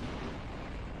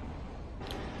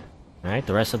 Alright,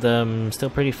 the rest of them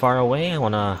still pretty far away. I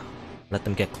wanna let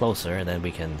them get closer, and then we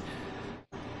can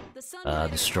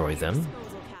destroy them.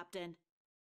 Captain.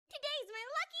 Today's my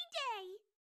lucky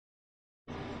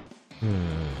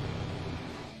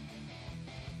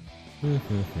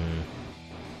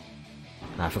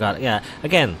day. I forgot. Yeah,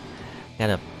 again,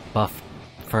 gotta buff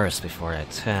first before I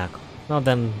attack. Well,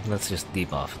 then let's just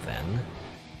debuff then.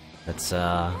 Let's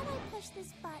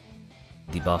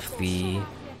debuff the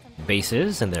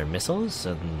bases and their missiles,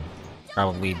 and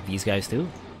probably these guys too.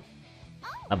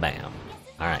 A bam.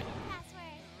 Alright.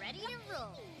 Ready to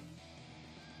roll.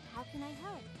 How can I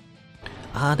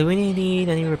help? Do we need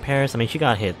any repairs? I mean, she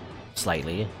got hit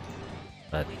slightly,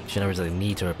 but she doesn't really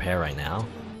need to repair right now. Do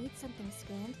you need something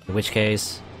scanned? In which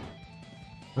case,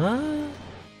 I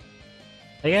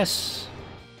guess.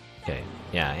 Okay,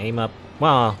 yeah, aim up.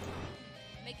 Well,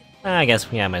 I guess,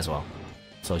 yeah, might as well.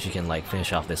 So she can, like,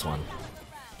 finish off this one.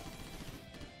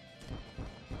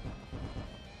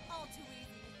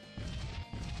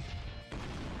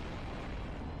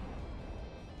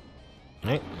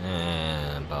 Right,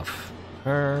 and buff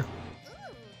her. Ooh,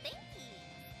 thank you.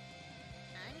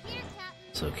 I'm here,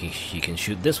 Captain. So she can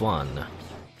shoot this one.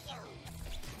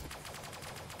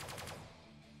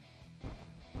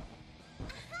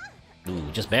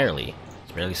 Ooh, just barely.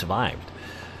 Just barely survived.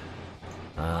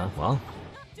 Well.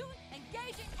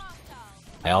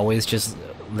 I always just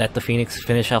let the Phoenix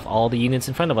finish off all the units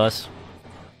in front of us.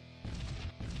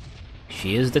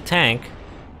 She is the tank.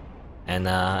 And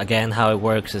again, how it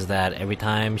works is that every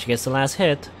time she gets the last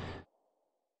hit,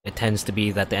 it tends to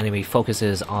be that the enemy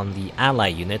focuses on the ally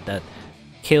unit that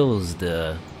kills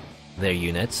their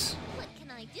units. What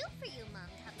can I do for you, Mom?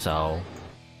 So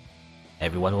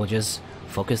everyone will just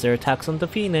focus their attacks on the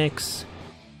Phoenix,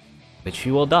 which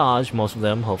she will dodge most of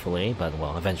them, hopefully. But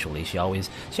well, eventually she always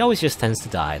just tends to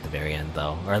die at the very end,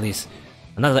 though, or at least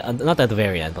not at the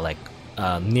very end, but like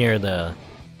near the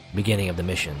beginning of the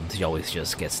mission. She always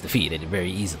just gets defeated very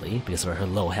easily because of her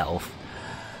low health.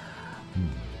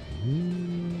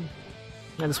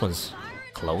 Yeah, this one's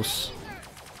close.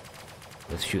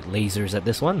 Let's shoot lasers at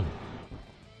this one.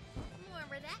 More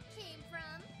where that came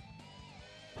from.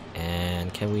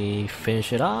 And can we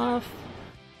finish it off?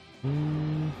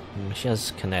 She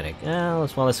has kinetic.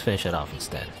 Let's finish it off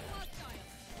instead.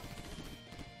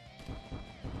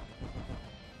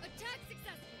 Attack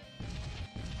successful.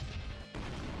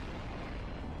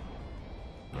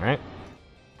 Alright.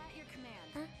 At your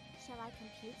command. Shall I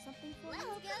compute something for Let's you?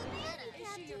 go get 'em.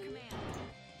 Issue your command.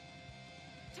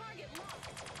 Target locked.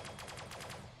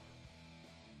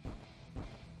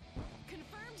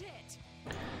 Confirmed hit.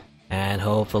 And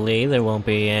hopefully there won't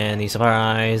be any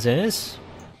surprises.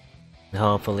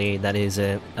 Hopefully that is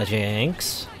a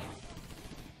jinx.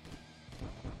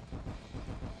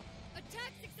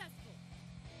 Attack successful.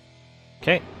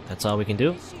 Okay, that's all we can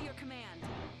do. Issue your command.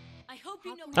 I hope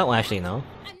you know. Oh, actually no.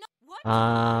 I'm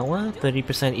not. What? What?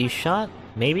 30% each shot?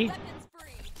 Maybe? Weapons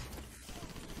free.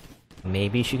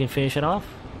 Maybe she can finish it off?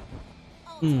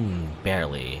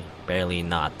 Barely. Barely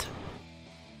not.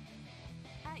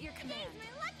 At your command. My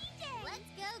lucky day. Let's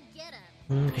go get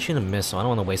 'em. I shouldn't missile. I don't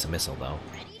want to waste a missile though.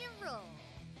 Ready to roll.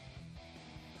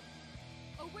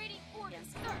 Awaiting orders,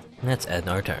 sir. Let's end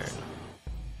our turn.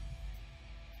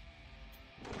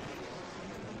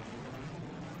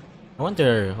 I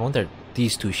wonder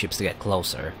these two ships to get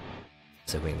closer,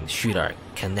 so we can shoot our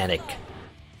kinetic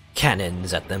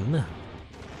cannons at them.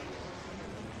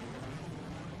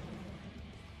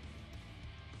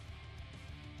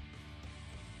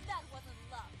 That wasn't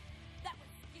luck. That was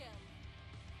skill.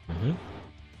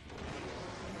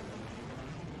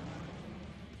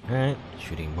 Alright,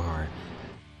 shooting more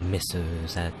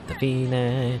missiles at the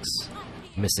Phoenix,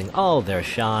 missing all their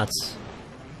shots,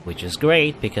 which is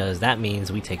great because that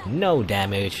means we take no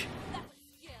damage. That was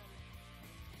skill.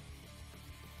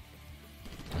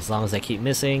 As long as they keep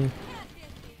missing,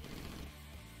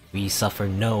 we suffer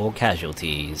no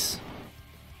casualties.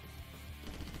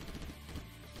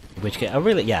 Which can,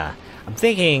 I'm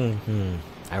thinking,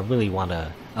 I really want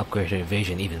to upgrade her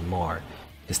vision even more.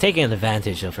 Because taking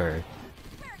advantage of her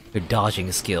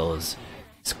dodging skills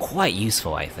is quite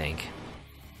useful, I think.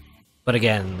 But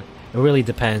again, it really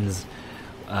depends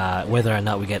whether or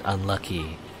not we get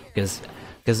unlucky. Because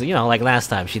you know, like last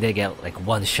time, she did get like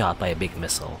one shot by a big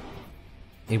missile.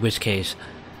 In which case,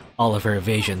 all of her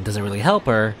evasion doesn't really help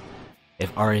her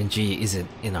if RNG isn't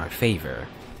in our favor.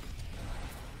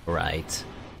 Right.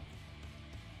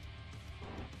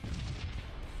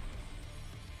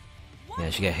 Yeah,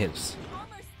 she got hit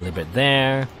a little bit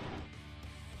there.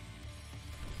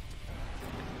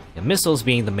 Yeah, missiles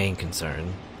being the main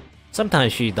concern.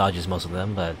 Sometimes she dodges most of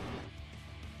them, but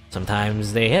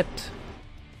sometimes they hit.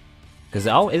 Because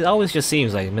it always just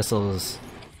seems like missiles,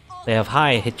 they have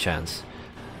high hit chance,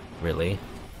 really.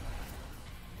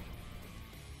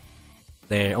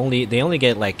 They only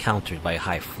get like countered by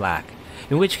high flak.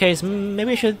 In which case,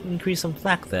 maybe I should increase some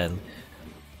flak then.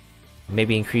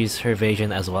 Maybe increase her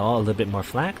evasion as well, a little bit more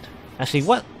flaked. Actually,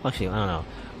 what? Actually, I don't know.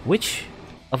 Which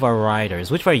of our riders,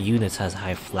 which of our units has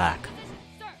high flak?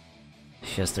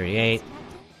 She has 38.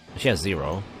 She has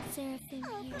 0.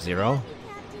 0?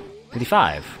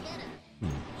 55.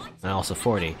 And also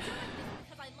 40.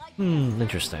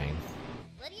 Interesting.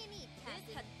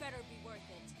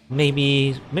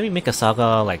 Maybe make a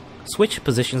saga, like, switch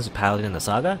positions with Paladin and the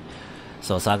saga.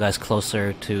 So saga is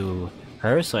closer to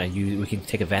her, so we can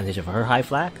take advantage of her high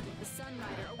flak.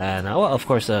 And, well, of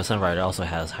course, the Sunrider also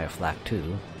has high flak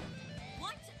too.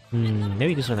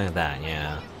 Maybe do something like that,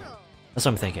 yeah. That's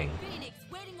what I'm thinking.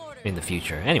 In the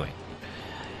future. Anyway.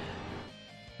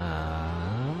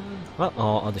 Well,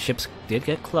 all the ships did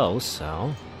get close,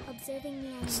 so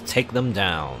let's take them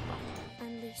down.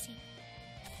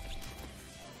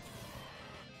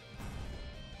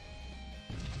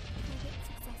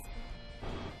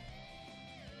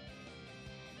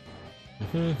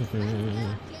 Captain.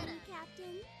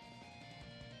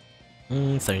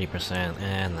 30%,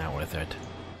 and not worth it.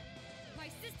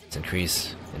 Let's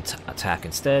increase attack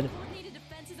instead. Coordinated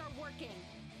defenses are working.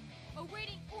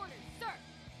 Awaiting orders, sir.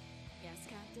 Yes,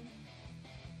 Captain.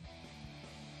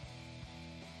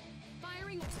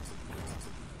 Firing. The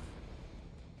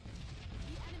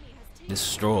enemy has taken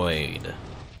Destroyed.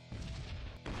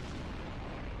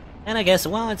 And I guess,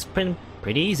 well, it's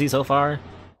pretty easy so far.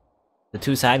 The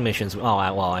two side missions, well,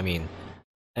 I mean,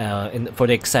 for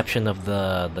the exception of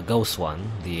the Ghost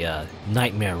one, the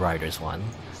Nightmare Riders one,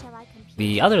 Shall I compete?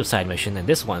 the other side mission and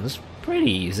this one's pretty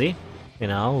easy. You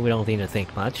know, we don't need to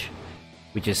think much.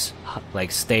 We just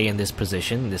like stay in this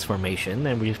position, this formation,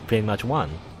 and we've pretty much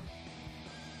won.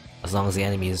 As long as the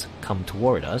enemies come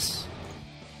toward us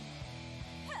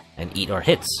and eat our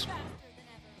hits. faster than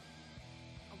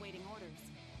ever. Awaiting orders.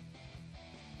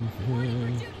 Reporting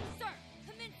for duty, sir.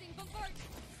 Commencing bombardment.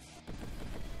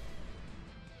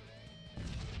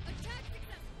 Attack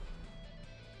successful.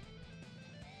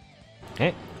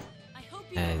 Okay, I hope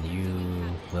you and you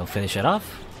will finish it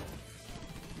off,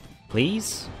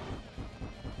 please,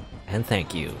 and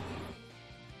thank you.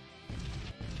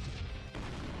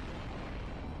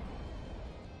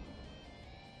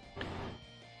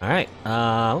 Alright,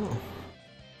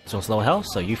 so slow health,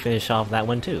 so you finish off that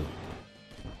one too.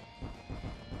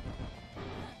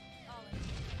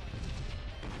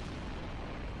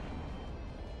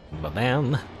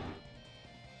 Ba-bam.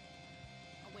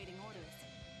 awaiting orders.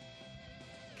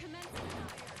 Commencing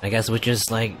fire. I guess we're just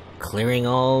like clearing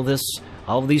all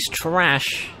of these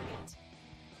trash.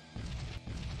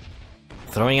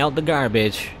 Throwing out the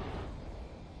garbage.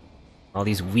 All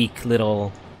these weak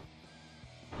little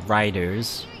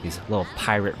riders, these little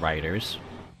pirate riders,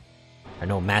 are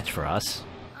no match for us.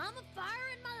 I'm a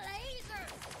firing my laser.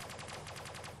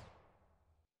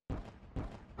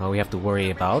 All we have to worry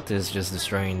about is just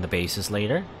destroying the bases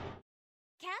later.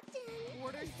 Captain.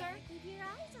 Orders, sir. Keep your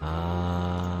eyes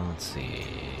on. Let's see.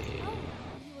 Oh,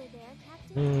 you were there,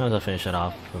 Captain. I'll finish it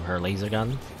off with her laser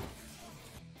gun.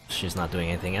 She's not doing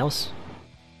anything else.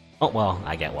 Oh, well,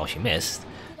 I get, well, she missed.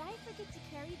 Did I forget to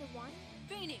carry the one?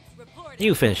 Phoenix reporting.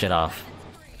 You finish it off.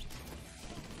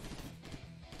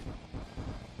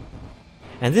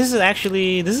 And this is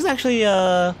actually,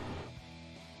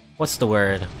 what's the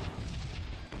word?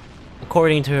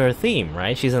 According to her theme,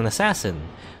 right? She's an assassin.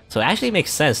 So it actually makes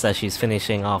sense that she's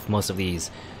finishing off most of these,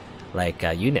 like,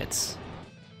 units.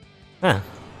 Huh.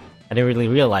 I didn't really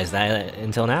realize that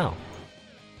until now.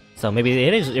 So maybe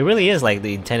it really is like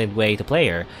the intended way to play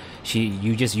her.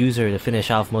 You just use her to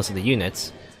finish off most of the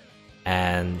units,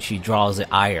 and she draws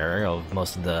the ire of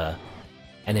most of the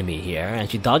enemy here, and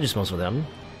she dodges most of them.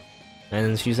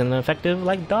 And she's an effective,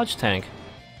 like, dodge tank.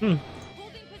 Holding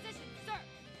position, sir.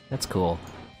 That's cool.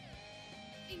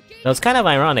 Engage. So it's kind of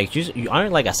ironic. You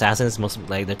aren't like assassins. Most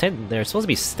like they're supposed to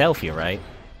be stealthy, right?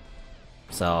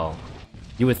 So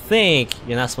you would think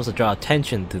you're not supposed to draw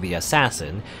attention to the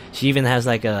assassin. She even has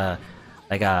like a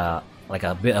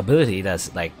ability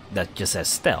that's like that just says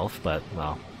stealth, but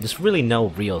well, there's really no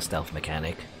real stealth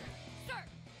mechanic.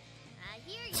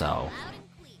 So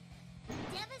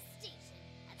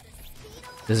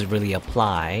does it really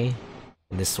apply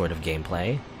in this sort of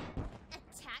gameplay?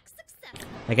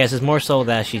 I guess it's more so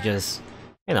that she just,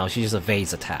 you know, she just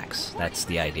evades attacks. That's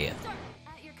the idea.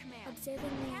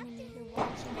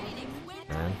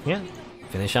 And yeah,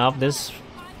 finish off this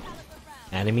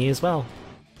enemy as well.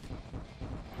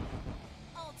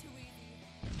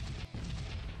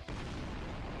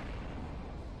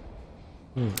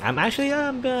 I'm actually,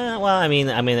 well, I mean,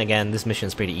 again, this mission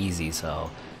is pretty easy,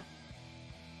 so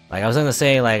like I was gonna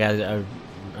say, like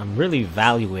I'm really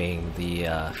valuing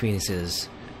the Phoenix's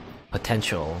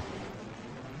potential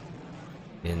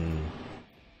in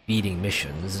beating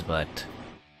missions, but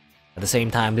at the same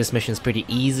time, this mission is pretty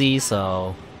easy,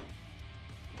 so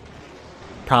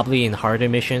probably in harder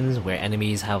missions where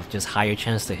enemies have just higher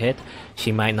chance to hit,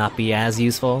 she might not be as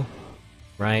useful,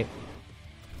 right?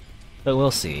 But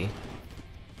we'll see.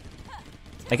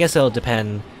 I guess it'll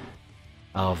depend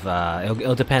of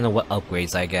it'll depend on what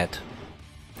upgrades I get,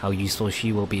 how useful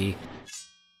she will be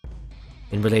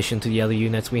in relation to the other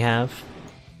units we have.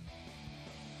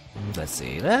 Let's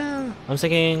see. I'm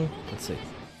thinking. Let's see.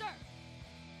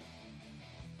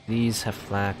 These have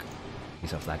flak.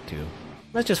 These have flak too.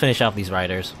 Let's just finish off these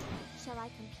riders. Shall I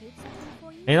compute something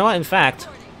for you? And you know what? In fact,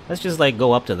 let's just like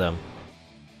go up to them,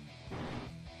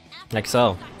 like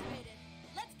so.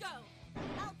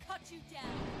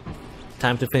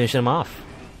 Time to finish them off.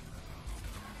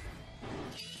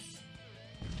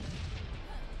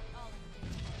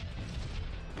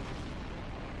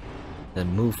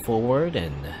 Then move forward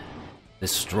and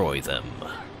destroy them.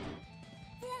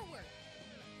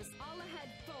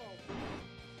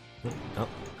 Oh,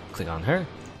 click on her.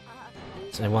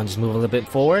 So everyone just move a little bit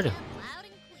forward.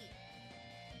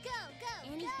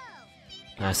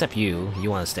 Except you.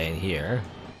 You want to stay in here.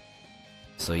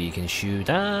 So you can shoot,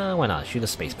 why not? Shoot a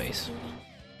space base.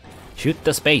 Shoot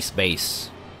the space base.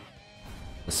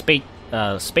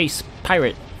 The space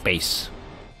pirate base.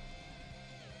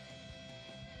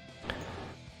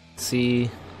 Let's see.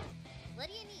 What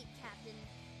do you need, Captain?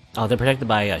 Oh, they're protected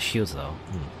by shields though.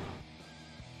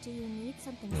 Do you need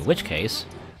something? In which case,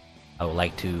 I would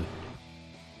like to,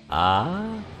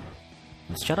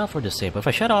 let's shut off or disable. If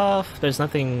I shut off, there's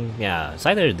nothing, yeah, it's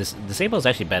either disable is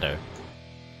actually better.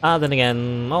 Then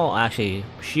again, oh, actually,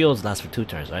 shields last for 2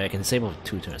 turns, right? I can disable for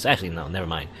 2 turns. Actually, no, never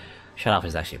mind. Shut off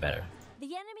is actually better. The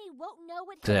enemy won't know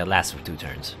what. So it lasts for 2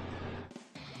 turns.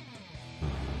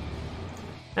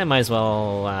 I might as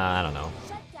well, I don't know,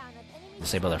 Shutdown of enemy.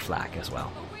 disable their flak as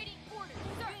well.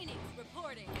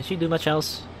 Can she do much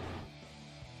else?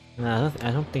 No,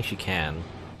 I don't think she can.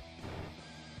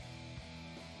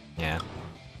 Yeah.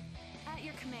 At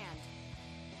your command.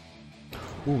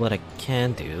 Ooh, what I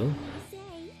can do.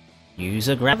 Use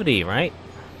a gravity, right?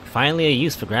 Finally a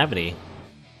use for gravity.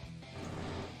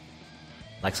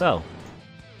 Like so.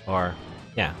 Or,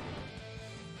 yeah.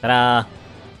 Ta-da!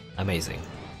 Amazing.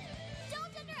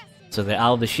 So they're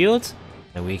out of the shields,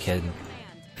 and we can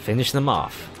finish them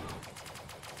off.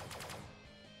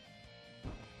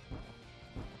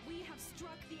 We have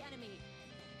struck the enemy.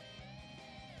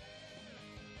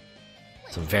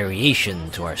 Some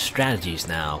variation to our strategies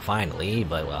now, finally,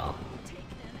 but well,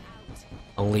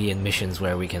 only in missions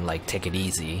where we can like take it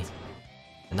easy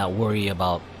and not worry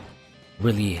about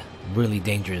really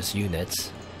dangerous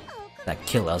units that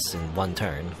kill us in 1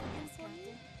 turn.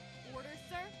 Order,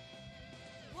 sir?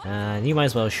 And you might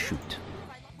as well shoot.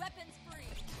 Weapons free.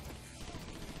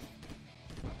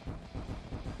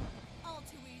 All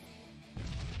too easy.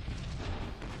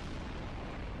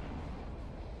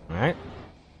 Alright.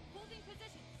 Holding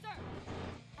position, sir.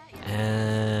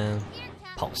 And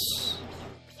pulse.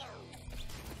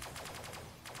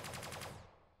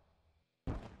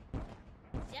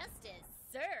 Justice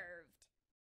served.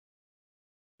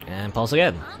 And pulse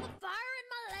again. I'm firing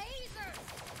my laser.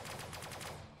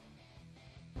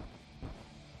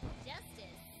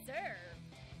 Justice served.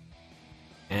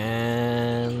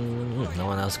 And no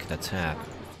one else can attack.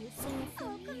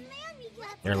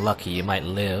 You're lucky, you might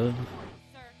live.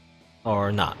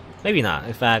 Or not. Maybe not.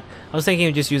 In fact, I was thinking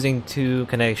of just using 2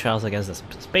 kinetic shells against the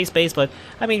space base, but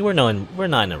I mean we're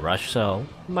not in a rush, so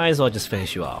might as well just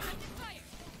finish you off.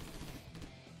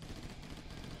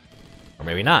 Or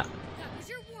maybe not. That was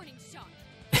your warning shot.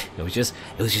 It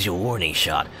was just your warning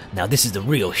shot. Now this is the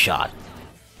real shot.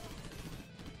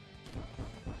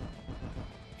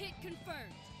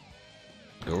 confirmed.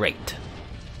 Great.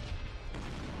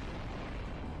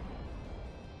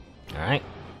 Alright.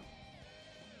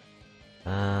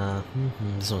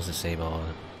 This one's disabled.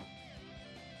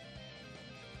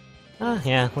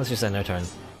 Yeah, let's just end our turn.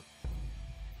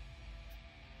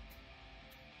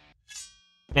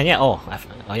 And yeah, oh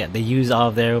yeah, they use all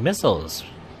of their missiles.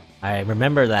 I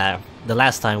remember that the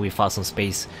last time we fought some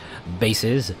space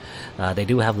bases, they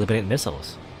do have limited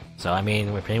missiles. So I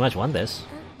mean, we pretty much won this.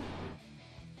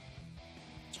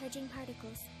 Charging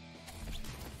particles.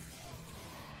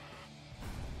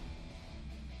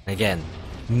 Again,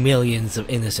 millions of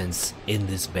innocents in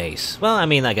this base. Well, I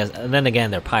mean, I guess, then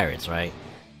again, they're pirates, right?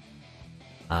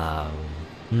 I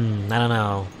don't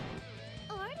know.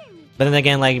 But then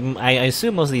again, like, I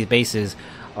assume most of these bases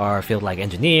are filled like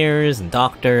engineers and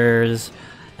doctors,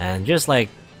 and just like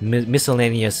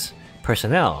miscellaneous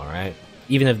personnel, right?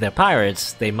 Even if they're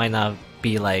pirates, they might not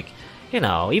be like, you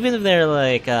know, even if they're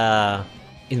like,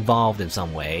 involved in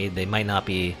some way, they might not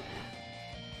be,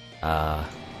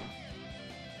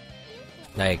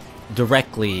 like,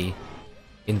 directly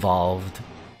involved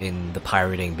in the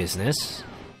pirating business.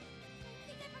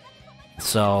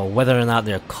 So whether or not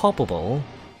they're culpable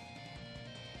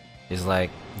is like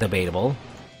debatable.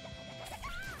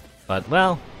 But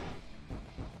well,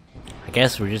 I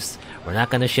guess we're not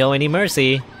gonna show any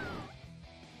mercy.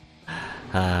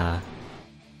 The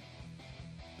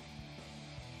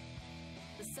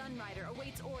Sunrider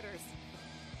awaits orders.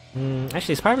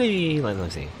 Actually, it's probably, let me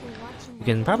see. You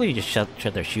can probably just shut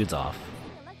their shields off.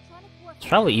 It's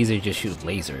probably easier to just shoot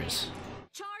lasers.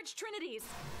 Charge Trinities.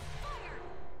 Fire.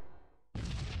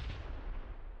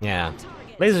 Yeah,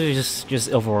 lasers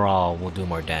just overall will do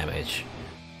more damage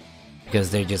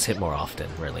because they just hit more often,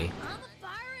 really. I'm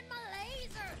firing my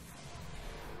lasers.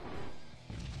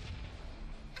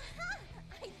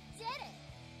 I did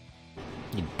it.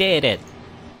 You did it!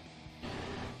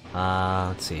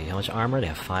 Let's see, how much armor? They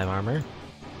have 5 armor. In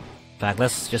fact,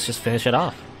 let's just finish it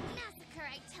off. Massacre,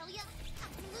 I tell ya.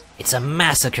 Absolute It's a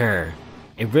massacre!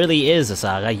 It really is a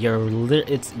saga. You're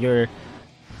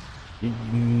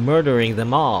murdering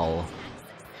them all.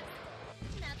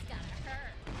 that's gotta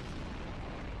hurt.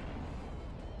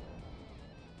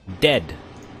 Dead.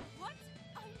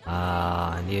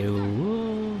 And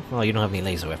you... Well, you don't have any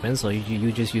laser weapons, so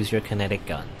you just use your kinetic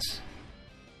guns.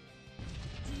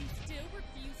 Do you still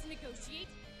refuse to negotiate?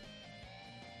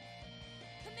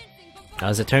 Commencing bombardment.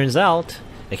 As it turns out,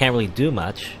 they can't really do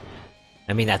much.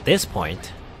 I mean, at this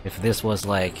point, if this was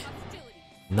like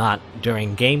not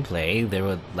during gameplay, they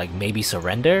would like maybe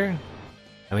surrender.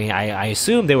 I mean, I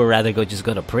assume they would rather just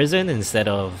go to prison instead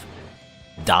of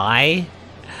die,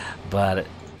 but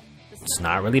it's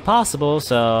not really possible.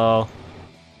 So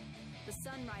The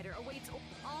Sunrider awaits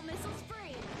all missiles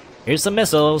free. here's some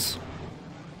missiles.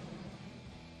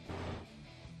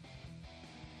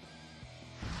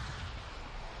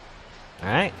 All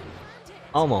right,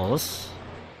 almost,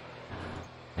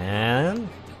 and Doing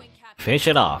Captain. finish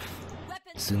it off.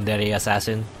 Weapons. Tsundere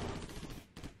assassin.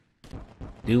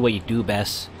 Do what you do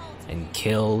best and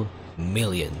kill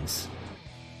millions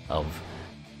of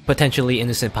potentially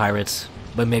innocent pirates,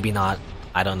 but maybe not.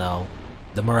 I don't know.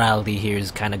 The morality here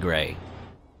is kind of gray.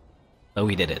 But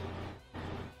we did it.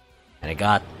 And I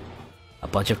got a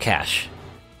bunch of cash.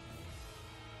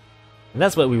 And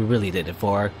that's what we really did it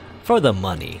for the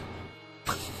money.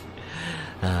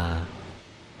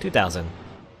 2,000.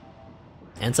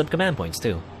 And some command points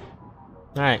too.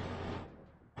 Alright.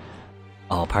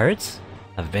 All pirates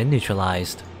have been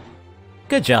neutralized.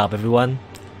 Good job, everyone.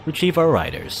 Retrieve our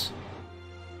riders.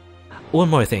 One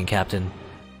more thing, Captain.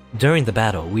 During the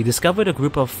battle, we discovered a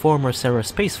group of former Sarah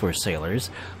Space Force sailors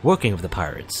working with the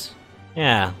pirates.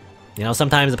 Yeah, you know,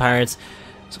 sometimes the pirates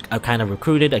are kind of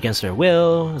recruited against their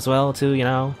will as well, too, you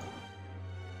know.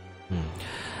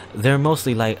 They're most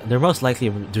likely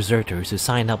deserters who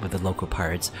signed up with the local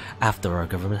pirates after our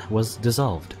government was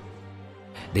dissolved.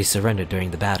 They surrendered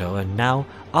during the battle and now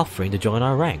offering to join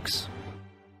our ranks.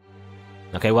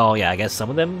 Okay, well, yeah, I guess some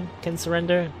of them can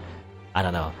surrender? I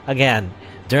don't know. Again,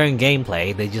 during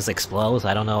gameplay, they just explode, so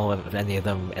I don't know if any of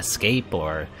them escape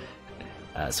or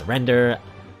surrender.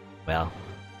 Well,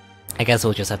 I guess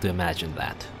we'll just have to imagine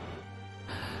that.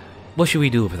 What should we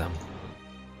do with them?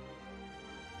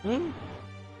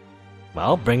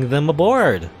 Well, bring them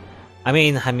aboard! I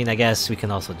mean, I guess we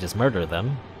can also just murder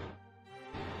them.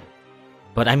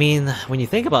 But I mean, when you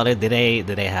think about it, did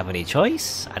they have any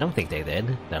choice? I don't think they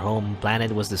did. Their home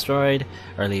planet was destroyed,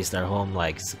 or at least their home,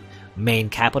 like, main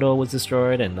capital was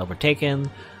destroyed and overtaken.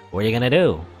 What are you gonna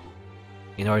do?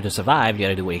 In order to survive, you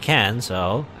gotta do what you can,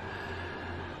 so...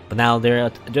 But now they're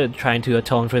trying to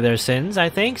atone for their sins, I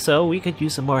think, so we could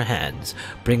use some more hands.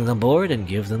 Bring them aboard and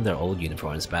give them their old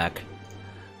uniforms back.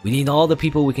 We need all the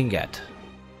people we can get.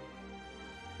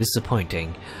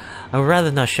 Disappointing. I would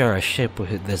rather not share a ship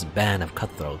with this band of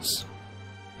cutthroats.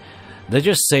 They're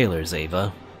just sailors,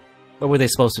 Ava. What were they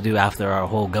supposed to do after our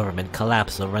whole government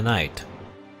collapsed overnight?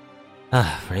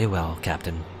 Ah, very well,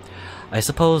 Captain. I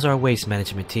suppose our waste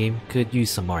management team could use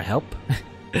some more help.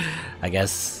 I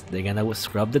guess they're gonna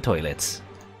scrub the toilets.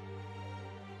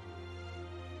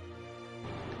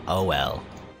 Oh well.